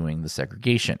already doing the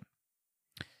segregation.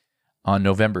 On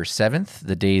November 7th,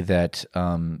 the day that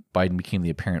Biden became the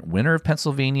apparent winner of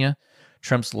Pennsylvania,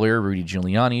 Trump's lawyer Rudy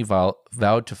Giuliani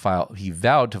vowed to file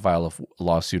a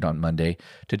lawsuit on Monday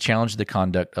to challenge the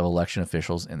conduct of election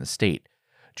officials in the state.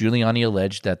 Giuliani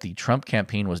alleged that the Trump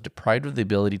campaign was deprived of the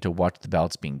ability to watch the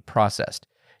ballots being processed.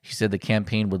 He said the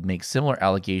campaign would make similar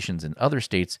allegations in other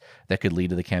states that could lead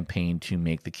to the campaign to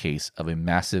make the case of a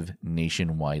massive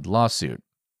nationwide lawsuit.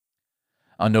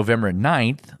 On November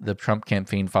 9th, the Trump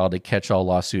campaign filed a catch-all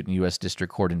lawsuit in U.S.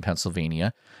 District Court in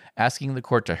Pennsylvania, asking the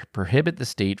court to prohibit the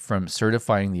state from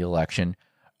certifying the election,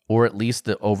 or at least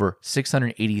the over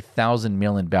 680,000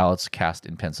 mail-in ballots cast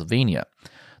in Pennsylvania.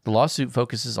 The lawsuit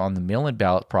focuses on the mail-in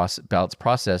ballots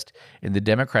processed in the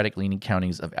Democratic-leaning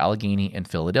counties of Allegheny and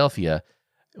Philadelphia.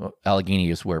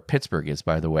 Allegheny is where Pittsburgh is,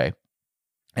 by the way,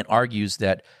 and argues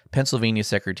that Pennsylvania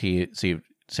Secretary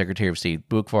of State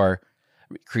Boockvar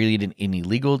created an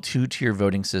illegal two-tier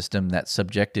voting system that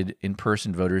subjected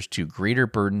in-person voters to greater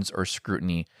burdens or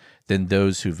scrutiny than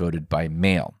those who voted by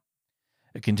mail.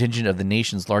 A contingent of the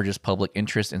nation's largest public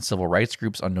interest and civil rights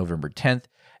groups on November 10th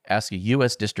asked a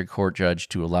U.S. District Court judge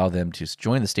to allow them to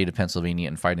join the state of Pennsylvania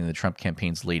in fighting the Trump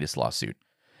campaign's latest lawsuit.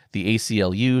 The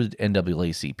ACLU,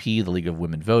 NAACP, the League of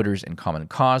Women Voters, and Common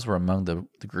Cause were among the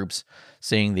groups,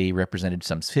 saying they represented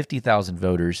some 50,000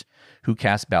 voters who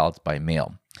cast ballots by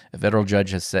mail. A federal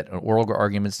judge has set oral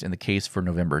arguments in the case for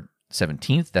November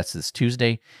 17th, that's this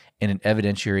Tuesday, and an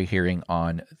evidentiary hearing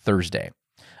on Thursday.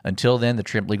 Until then, the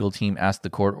Trump legal team asked the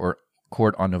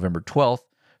court on November 12th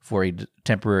for a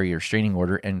temporary restraining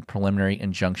order and preliminary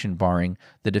injunction barring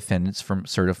the defendants from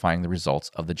certifying the results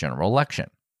of the general election.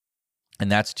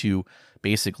 And that's to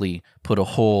basically put a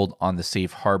hold on the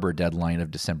safe harbor deadline of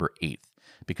December 8th,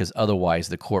 because otherwise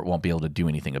the court won't be able to do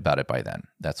anything about it by then.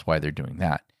 That's why they're doing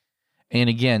that. And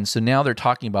again, so now they're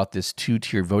talking about this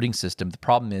two-tier voting system. The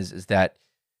problem is that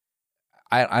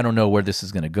I don't know where this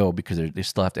is going to go because they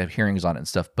still have to have hearings on it and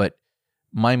stuff. But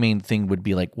my main thing would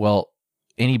be like, well,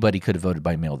 anybody could have voted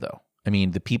by mail, though. I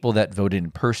mean, the people that voted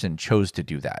in person chose to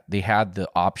do that. They had the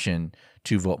option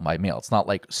to vote by mail. It's not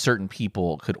like certain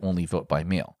people could only vote by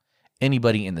mail.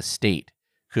 Anybody in the state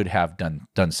could have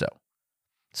done so.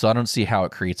 So I don't see how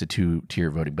it creates a two-tier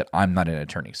voting, but I'm not an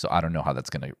attorney, so I don't know how that's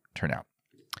going to turn out.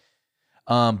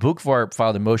 Boockvar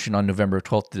filed a motion on November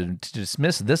 12th to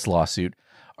dismiss this lawsuit,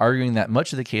 arguing that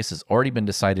much of the case has already been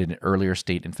decided in earlier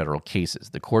state and federal cases.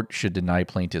 The court should deny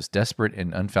plaintiffs' desperate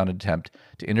and unfounded attempt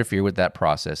to interfere with that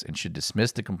process and should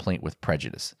dismiss the complaint with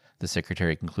prejudice, the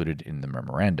secretary concluded in the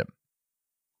memorandum.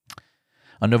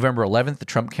 On November 11th, the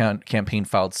Trump campaign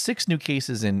filed 6 new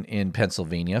cases in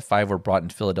Pennsylvania. 5 were brought in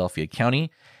Philadelphia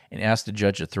County and asked the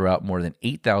judge to throw out more than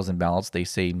 8,000 ballots they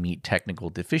say meet technical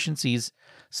deficiencies,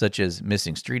 such as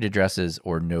missing street addresses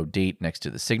or no date next to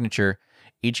the signature.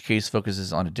 Each case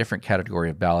focuses on a different category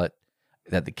of ballot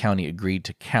that the county agreed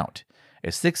to count. A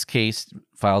 6th case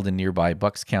filed in nearby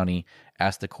Bucks County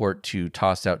asked the court to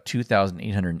toss out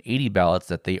 2,880 ballots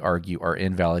that they argue are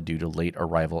invalid due to late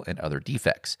arrival and other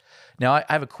defects. Now, I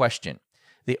have a question.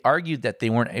 They argued that they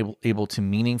weren't able to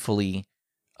meaningfully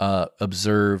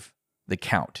observe the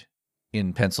count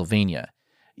in Pennsylvania,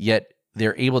 yet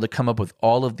they're able to come up with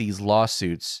all of these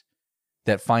lawsuits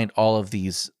that find all of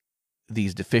these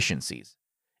deficiencies.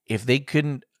 If they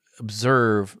couldn't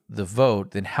observe the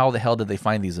vote, then how the hell did they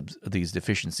find these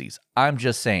deficiencies? I'm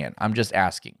just saying. I'm just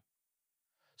asking.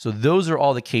 So those are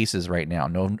all the cases right now.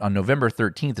 On November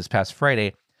 13th, this past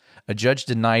Friday, a judge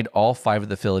denied all 5 of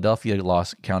the Philadelphia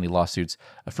County lawsuits,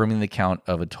 affirming the count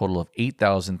of a total of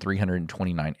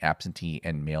 8,329 absentee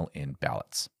and mail-in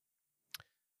ballots.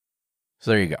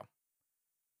 So there you go.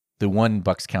 The one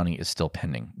Bucks County is still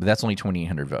pending, but that's only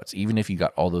 2,800 votes. Even if you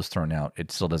got all those thrown out,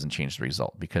 it still doesn't change the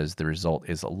result because the result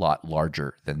is a lot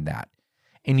larger than that.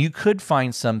 And you could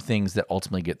find some things that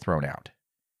ultimately get thrown out.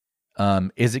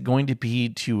 Is it going to be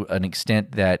to an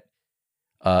extent that,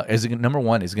 number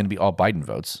one, is it going to be all Biden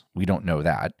votes? We don't know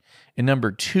that. And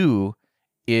number 2,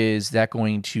 is that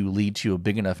going to lead to a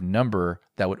big enough number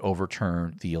that would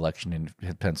overturn the election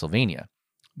in Pennsylvania?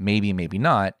 Maybe, maybe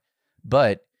not.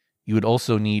 But you would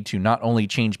also need to not only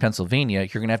change Pennsylvania,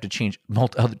 you're going to have to change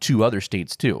 2 other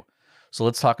states too. So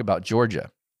let's talk about Georgia.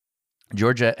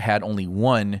 Georgia had only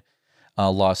one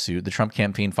lawsuit. The Trump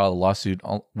campaign filed a lawsuit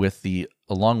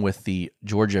along with the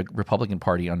Georgia Republican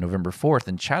Party on November 4th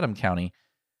in Chatham County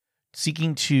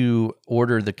seeking to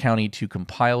order the county to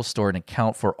compile, store, and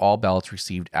account for all ballots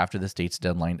received after the state's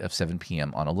deadline of 7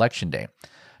 p.m. on Election Day.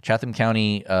 Chatham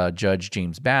County Judge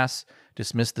James Bass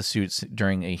dismissed the suits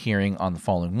during a hearing on the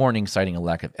following morning, citing a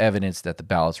lack of evidence that the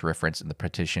ballots referenced in the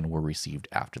petition were received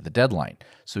after the deadline.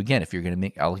 So again, if you're going to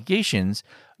make allegations,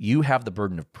 you have the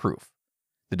burden of proof.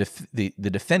 The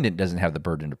defendant doesn't have the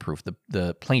burden of proof.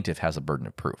 The plaintiff has a burden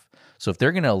of proof. So if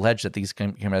they're going to allege that these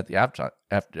came out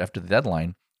after the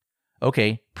deadline,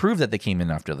 okay, prove that they came in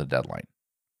after the deadline.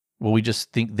 Well, we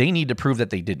just think they need to prove that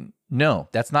they didn't. No,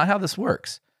 that's not how this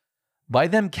works. By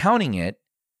them counting it,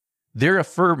 they're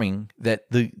affirming that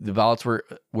the ballots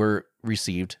were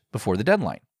received before the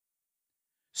deadline.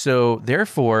 So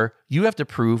therefore, you have to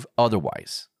prove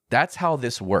otherwise. That's how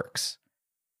this works.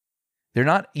 They're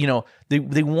not,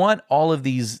 they want all of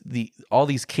these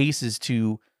cases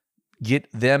to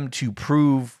get them to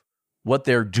prove what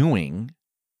they're doing,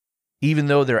 even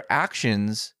though their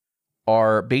actions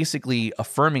are basically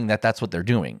affirming that that's what they're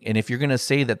doing. And if you're going to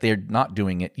say that they're not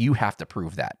doing it, you have to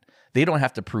prove that. They don't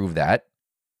have to prove that.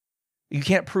 You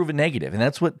can't prove a negative. And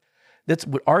that's what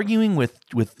arguing with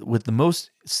the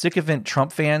most sycophant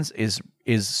Trump fans is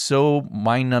so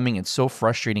mind-numbing and so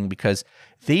frustrating, because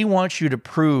they want you to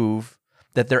prove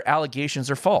that their allegations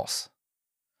are false.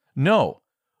 No,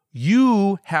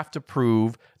 you have to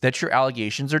prove that your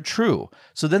allegations are true.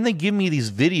 So then they give me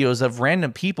these videos of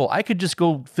random people. I could just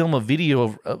go film a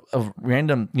video of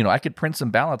random, I could print some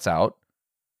ballots out,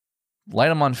 light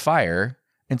them on fire,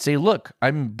 and say, look,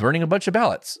 I'm burning a bunch of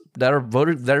ballots that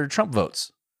are Trump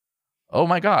votes. Oh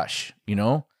my gosh,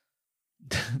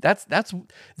 that's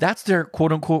their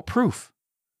quote unquote proof.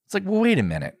 It's like, well, wait a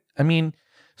minute. I mean,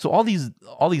 so all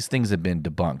these things have been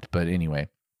debunked. But anyway,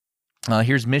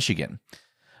 here's Michigan.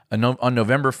 On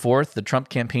November 4th, the Trump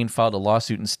campaign filed a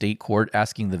lawsuit in state court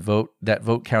asking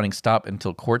vote counting stop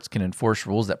until courts can enforce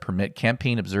rules that permit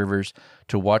campaign observers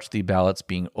to watch the ballots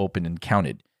being opened and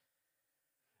counted.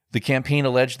 The campaign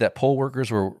alleged that poll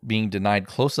workers were being denied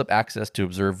close-up access to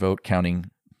observe vote counting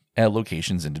at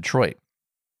locations in Detroit.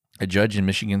 A judge in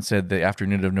Michigan said the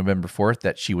afternoon of November 4th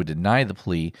that she would deny the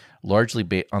plea, largely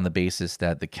on the basis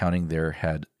that the counting there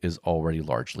is already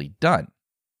largely done.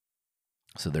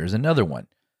 So there's another one.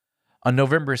 On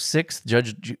November 6th,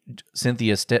 Judge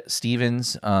Cynthia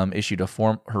Stevens issued her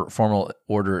formal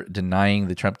order denying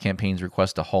the Trump campaign's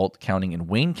request to halt counting in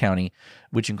Wayne County,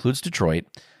 which includes Detroit,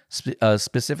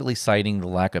 specifically citing the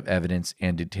lack of evidence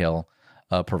and detail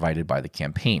provided by the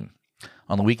campaign.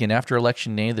 On the weekend after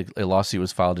Election Day, a lawsuit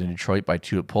was filed in Detroit by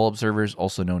two poll observers,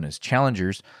 also known as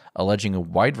challengers, alleging a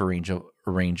wide range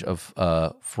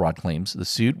of fraud claims. The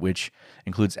suit, which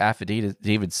includes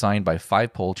affidavits signed by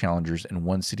 5 poll challengers and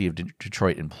 1 City of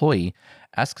Detroit employee,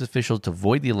 asks officials to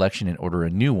void the election and order a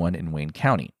new one in Wayne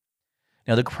County.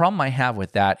 Now, the problem I have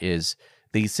with that is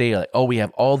they say, like, oh, we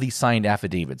have all these signed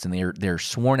affidavits, and they're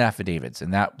sworn affidavits,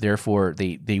 and that therefore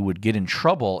they would get in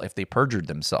trouble if they perjured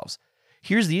themselves.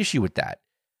 Here's the issue with that.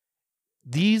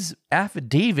 These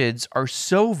affidavits are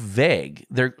so vague.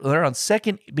 They're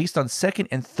based on second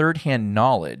and third hand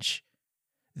knowledge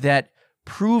that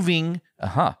proving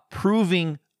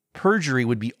perjury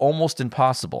would be almost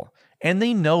impossible. And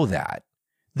they know that.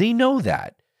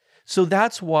 So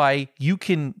that's why you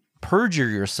can perjure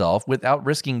yourself without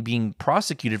risking being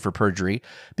prosecuted for perjury,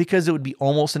 because it would be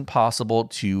almost impossible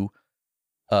to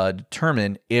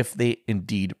determine if they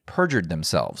indeed perjured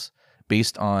themselves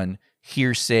based on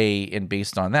hearsay and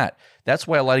based on that. That's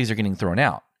why a lot of these are getting thrown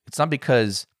out. It's not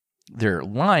because they're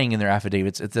lying in their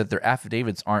affidavits, it's that their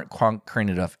affidavits aren't concrete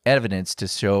enough evidence to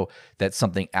show that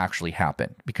something actually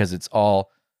happened, because it's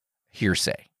all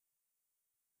hearsay.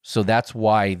 So that's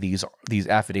why these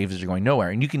affidavits are going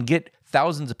nowhere. And you can get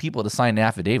thousands of people to sign an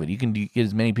affidavit. You can get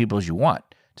as many people as you want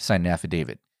to sign an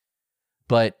affidavit.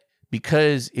 But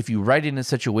because if you write it in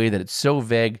such a way that it's so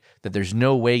vague that there's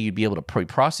no way you'd be able to be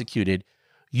prosecuted,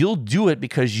 you'll do it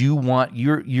because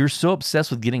you're so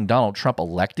obsessed with getting Donald Trump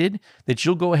elected that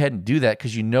you'll go ahead and do that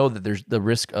because you know that there's the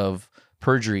risk of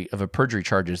perjury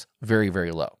charge is very,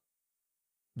 very low.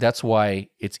 That's why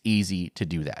it's easy to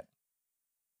do that.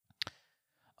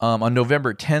 On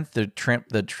November 10th, the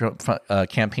Trump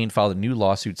campaign filed a new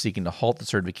lawsuit seeking to halt the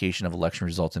certification of election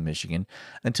results in Michigan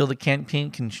until the campaign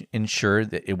can ensure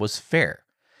that it was fair.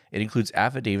 It includes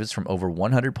affidavits from over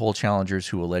 100 poll challengers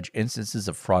who allege instances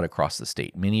of fraud across the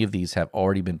state. Many of these have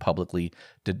already been publicly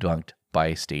debunked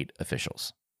by state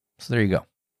officials. So there you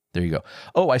go.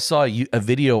 Oh, I saw a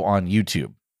video on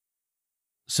YouTube.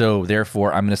 So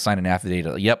therefore, I'm going to sign an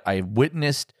affidavit. Yep, I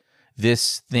witnessed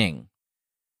this thing.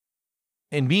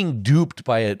 And being duped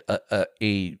by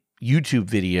a YouTube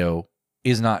video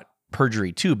is not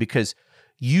perjury too, because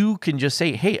you can just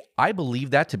say, hey, I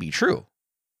believe that to be true.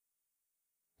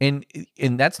 And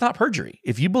that's not perjury.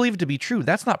 If you believe it to be true,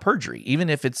 that's not perjury. Even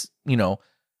if it's, even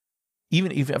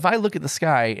if I look at the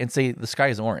sky and say the sky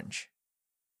is orange,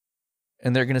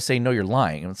 and they're going to say, no, you're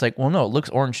lying. And it's like, well, no, it looks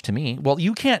orange to me. Well,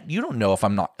 you don't know if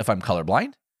I'm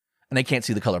colorblind and I can't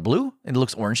see the color blue and it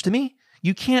looks orange to me.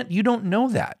 You don't know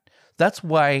that. That's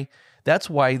why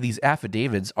these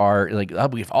affidavits are like,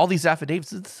 we have all these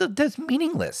affidavits. That's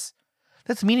meaningless.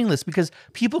 That's meaningless because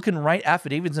people can write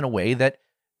affidavits in a way that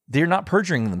they're not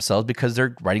perjuring themselves because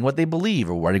they're writing what they believe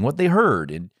or writing what they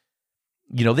heard. And,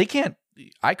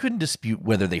 I couldn't dispute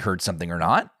whether they heard something or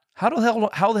not. How the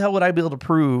hell would I be able to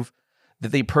prove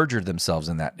that they perjured themselves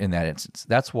in that instance?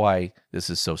 That's why this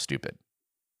is so stupid.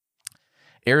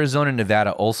 Arizona and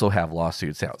Nevada also have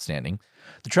lawsuits outstanding.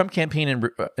 The Trump campaign and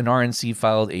RNC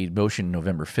filed a motion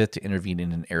November 5th to intervene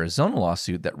in an Arizona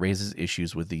lawsuit that raises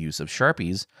issues with the use of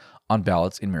Sharpies on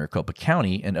ballots in Maricopa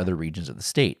County and other regions of the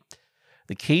state.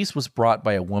 The case was brought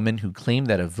by a woman who claimed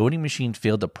that a voting machine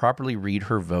failed to properly read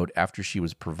her vote after she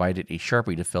was provided a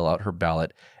Sharpie to fill out her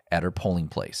ballot at her polling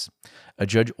place. A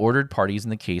judge ordered parties in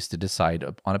the case to decide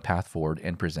on a path forward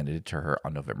and presented it to her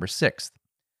on November 6th.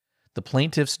 The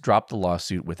plaintiffs dropped the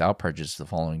lawsuit without prejudice the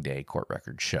following day, court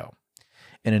records show.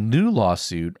 In a new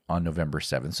lawsuit on November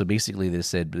 7th, so basically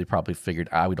they probably figured,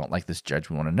 we don't like this judge,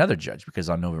 we want another judge,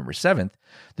 because on November 7th,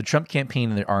 the Trump campaign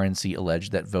and the RNC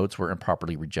alleged that votes were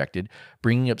improperly rejected,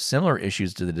 bringing up similar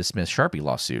issues to the dismissed Sharpie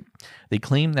lawsuit. They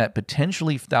claim that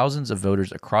potentially thousands of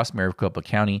voters across Maricopa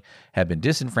County have been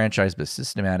disenfranchised by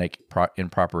systematic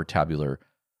improper tabulator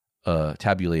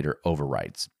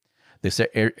overrides.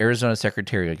 The Arizona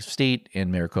Secretary of State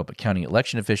and Maricopa County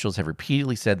election officials have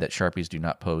repeatedly said that Sharpies do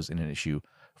not pose an issue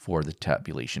for the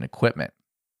tabulation equipment.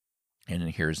 And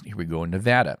here we go in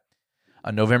Nevada.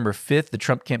 On November 5th, the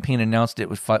Trump campaign announced it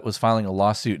was filing a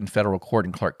lawsuit in federal court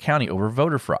in Clark County over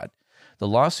voter fraud. The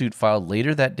lawsuit filed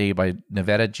later that day by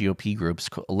Nevada GOP groups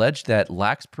alleged that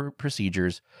lax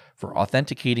procedures for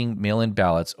authenticating mail-in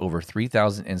ballots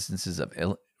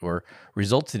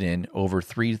resulted in over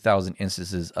 3,000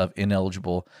 instances of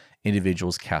ineligible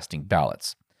individuals casting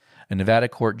ballots. A Nevada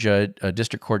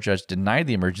district court judge denied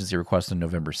the emergency request on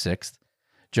November 6th.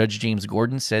 Judge James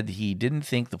Gordon said he didn't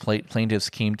think the plaintiffs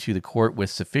came to the court with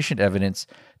sufficient evidence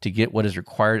to get what is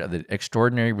required of the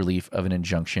extraordinary relief of an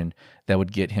injunction that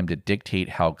would get him to dictate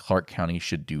how Clark County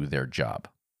should do their job.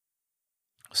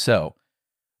 So,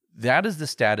 that is the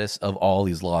status of all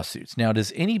these lawsuits. Now,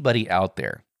 does anybody out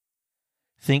there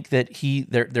think that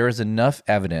there is enough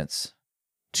evidence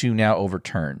to now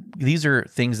overturn? These are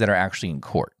things that are actually in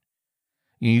court.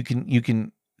 You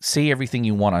can say everything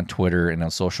you want on Twitter and on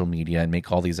social media and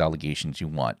make all these allegations you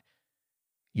want.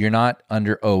 You're not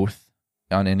under oath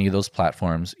on any of those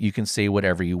platforms. You can say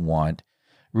whatever you want.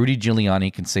 Rudy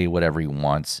Giuliani can say whatever he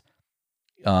wants.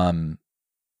 What's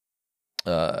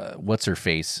her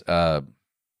face?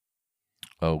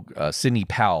 Sidney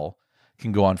Powell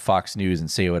can go on Fox News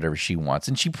and say whatever she wants.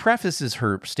 And she prefaces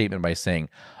her statement by saying,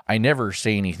 I never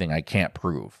say anything I can't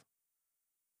prove.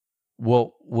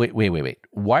 Well, wait.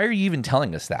 Why are you even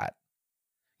telling us that?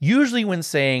 Usually when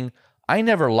saying, I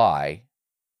never lie,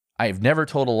 I've never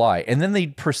told a lie, and then they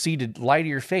proceed to lie to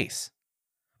your face.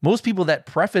 Most people that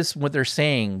preface what they're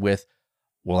saying with,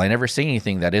 well, I never say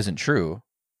anything that isn't true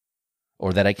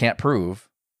or that I can't prove.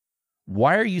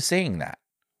 Why are you saying that?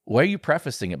 Why are you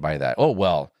prefacing it by that? Oh,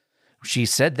 well, she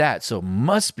said that, so it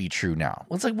must be true now.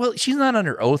 Well, it's like, well, she's not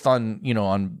under oath on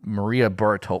Maria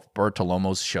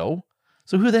Bartiromo's show.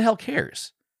 So who the hell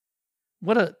cares?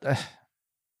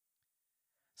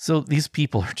 So these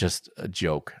people are just a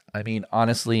joke. I mean,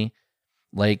 honestly,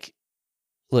 like,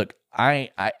 look,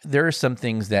 there are some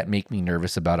things that make me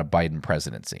nervous about a Biden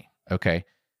presidency. Okay.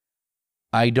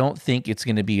 I don't think it's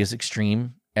going to be as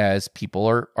extreme as people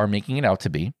are making it out to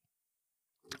be,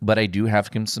 but I do have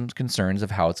some concerns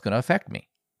of how it's going to affect me.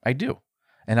 I do.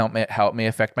 And how it may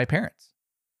affect my parents.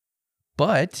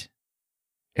 But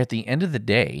at the end of the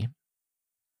day,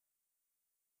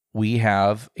 we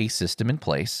have a system in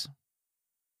place.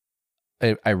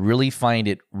 I really find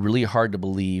it really hard to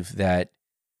believe that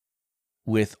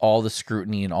with all the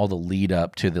scrutiny and all the lead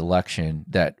up to the election,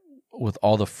 that with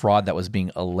all the fraud that was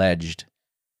being alleged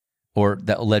or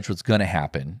that alleged was going to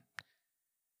happen,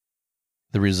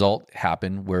 the result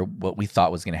happened where what we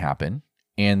thought was going to happen,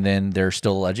 and then they're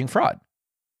still alleging fraud.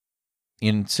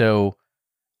 And so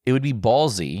it would be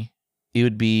ballsy. It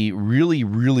would be really,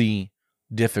 really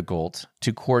difficult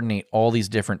to coordinate all these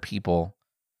different people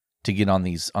to get on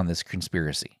this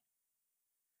conspiracy.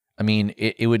 I mean,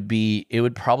 it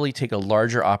would probably take a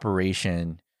larger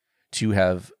operation to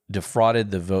have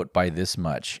defrauded the vote by this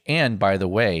much. And by the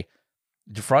way,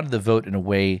 defrauded the vote in a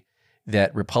way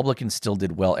that Republicans still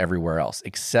did well everywhere else,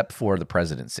 except for the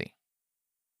presidency.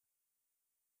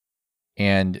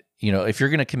 And, if you're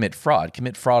going to commit fraud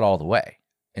all the way.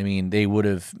 I mean, they would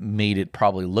have made it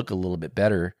probably look a little bit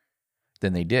better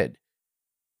than they did.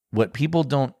 What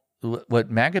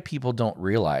MAGA people don't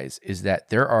realize is that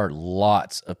there are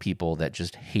lots of people that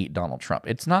just hate Donald Trump.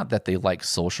 It's not that they like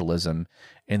socialism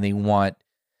and they want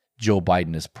Joe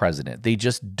Biden as president. They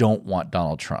just don't want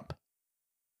Donald Trump.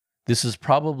 This is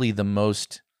probably the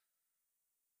most,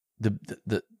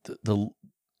 the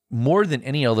more than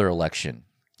any other election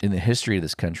in the history of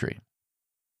this country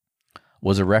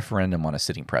was a referendum on a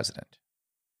sitting president.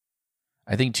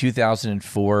 I think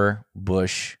 2004,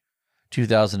 Bush,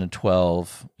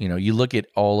 2012, you look at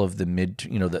all of the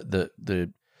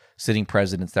the sitting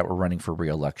presidents that were running for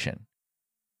re-election.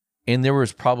 And there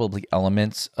was probably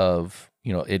elements of,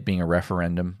 it being a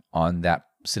referendum on that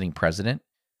sitting president,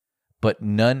 but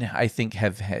none, I think,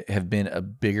 have been a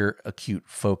bigger acute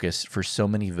focus for so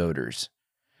many voters,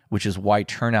 which is why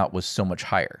turnout was so much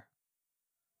higher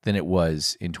than it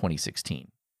was in 2016,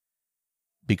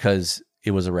 because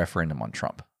it was a referendum on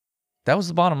Trump. That was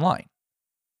the bottom line.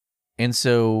 And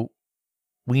so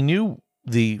we knew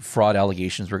the fraud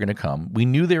allegations were going to come. We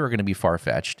knew they were going to be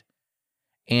far-fetched.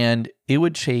 And it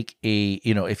would take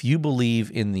if you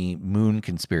believe in the moon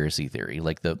conspiracy theory,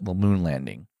 like the moon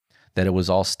landing, that it was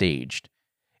all staged,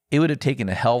 it would have taken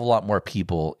a hell of a lot more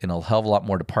people in a hell of a lot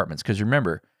more departments. Because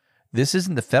remember, this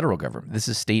isn't the federal government. This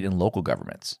is state and local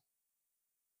governments.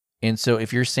 And so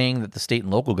if you're saying that the state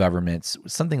and local governments,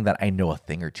 something that I know a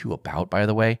thing or two about, by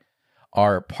the way,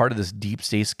 are part of this deep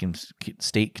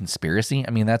state conspiracy, I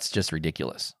mean, that's just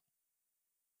ridiculous.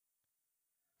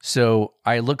 So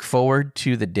I look forward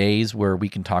to the days where we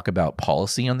can talk about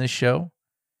policy on this show,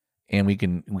 and we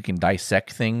can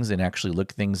dissect things and actually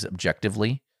look things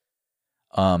objectively.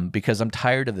 Because I'm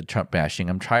tired of the Trump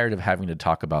bashing. I'm tired of having to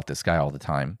talk about this guy all the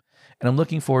time. And I'm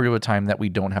looking forward to a time that we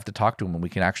don't have to talk to him and we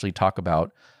can actually talk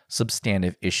about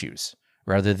substantive issues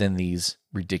rather than these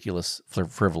ridiculous,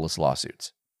 frivolous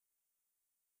lawsuits.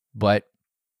 But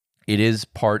it is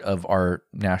part of our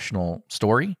national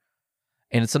story,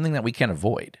 and it's something that we can't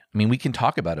avoid. I mean, we can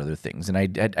talk about other things, and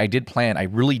I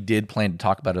really did plan to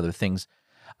talk about other things.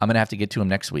 I'm going to have to get to them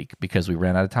next week because we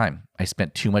ran out of time. I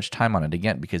spent too much time on it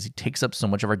again because it takes up so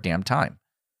much of our damn time.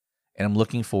 And I'm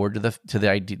looking forward to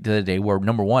the day where,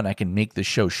 number one, I can make the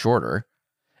show shorter.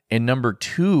 And number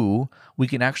two, we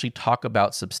can actually talk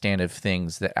about substantive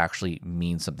things that actually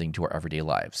mean something to our everyday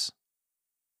lives.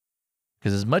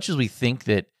 Because as much as we think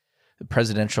that the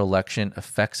presidential election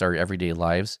affects our everyday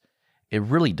lives, it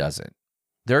really doesn't.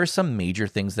 There are some major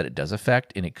things that it does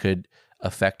affect, and it could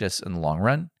affect us in the long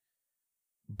run.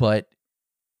 But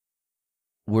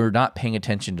we're not paying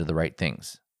attention to the right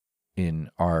things in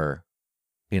our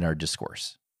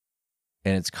discourse.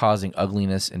 And it's causing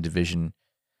ugliness and division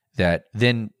that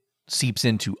then seeps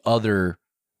into other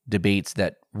debates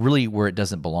that really where it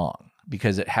doesn't belong,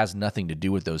 because it has nothing to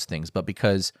do with those things. But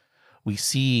because we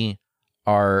see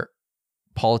our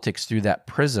politics through that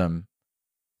prism,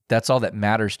 that's all that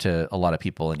matters to a lot of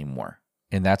people anymore.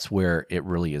 And that's where it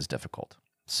really is difficult.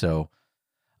 So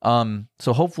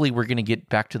hopefully we're going to get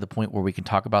back to the point where we can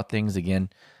talk about things again,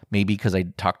 maybe because I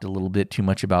talked a little bit too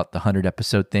much about the 100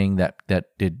 episode thing that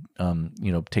did,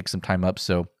 take some time up.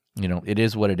 So, it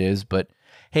is what it is, but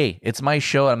hey, it's my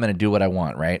show. I'm going to do what I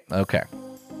want, right? Okay.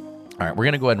 All right, we're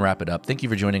going to go ahead and wrap it up. Thank you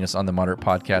for joining us on The Moderate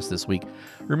Podcast this week.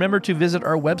 Remember to visit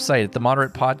our website at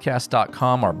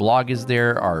themoderatepodcast.com. Our blog is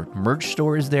there. Our merch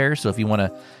store is there. So if you want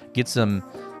to get some,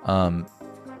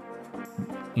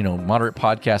 Moderate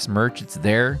Podcast merch, it's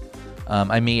there.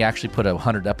 I may actually put a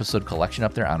 100 episode collection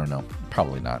up there. I don't know.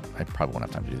 Probably not. I probably won't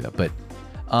have time to do that. But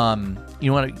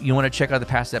you want to check out the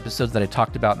past episodes that I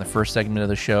talked about in the first segment of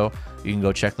the show. You can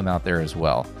go check them out there as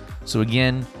well. So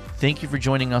again, thank you for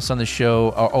joining us on the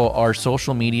show. Our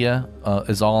social media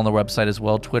is all on the website as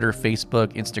well. Twitter,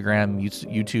 Facebook, Instagram,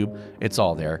 YouTube. It's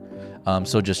all there.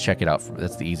 So just check it out.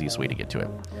 That's the easiest way to get to it.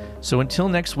 So until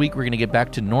next week, we're going to get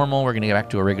back to normal. We're going to get back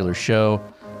to a regular show.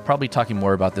 Probably talking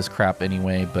more about this crap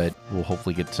anyway, but we'll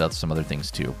hopefully get to some other things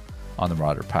too on the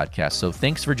Moderate Podcast. So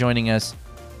thanks for joining us.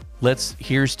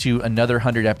 Here's to another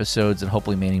 100 episodes and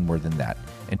hopefully many more than that.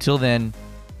 Until then,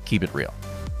 keep it real.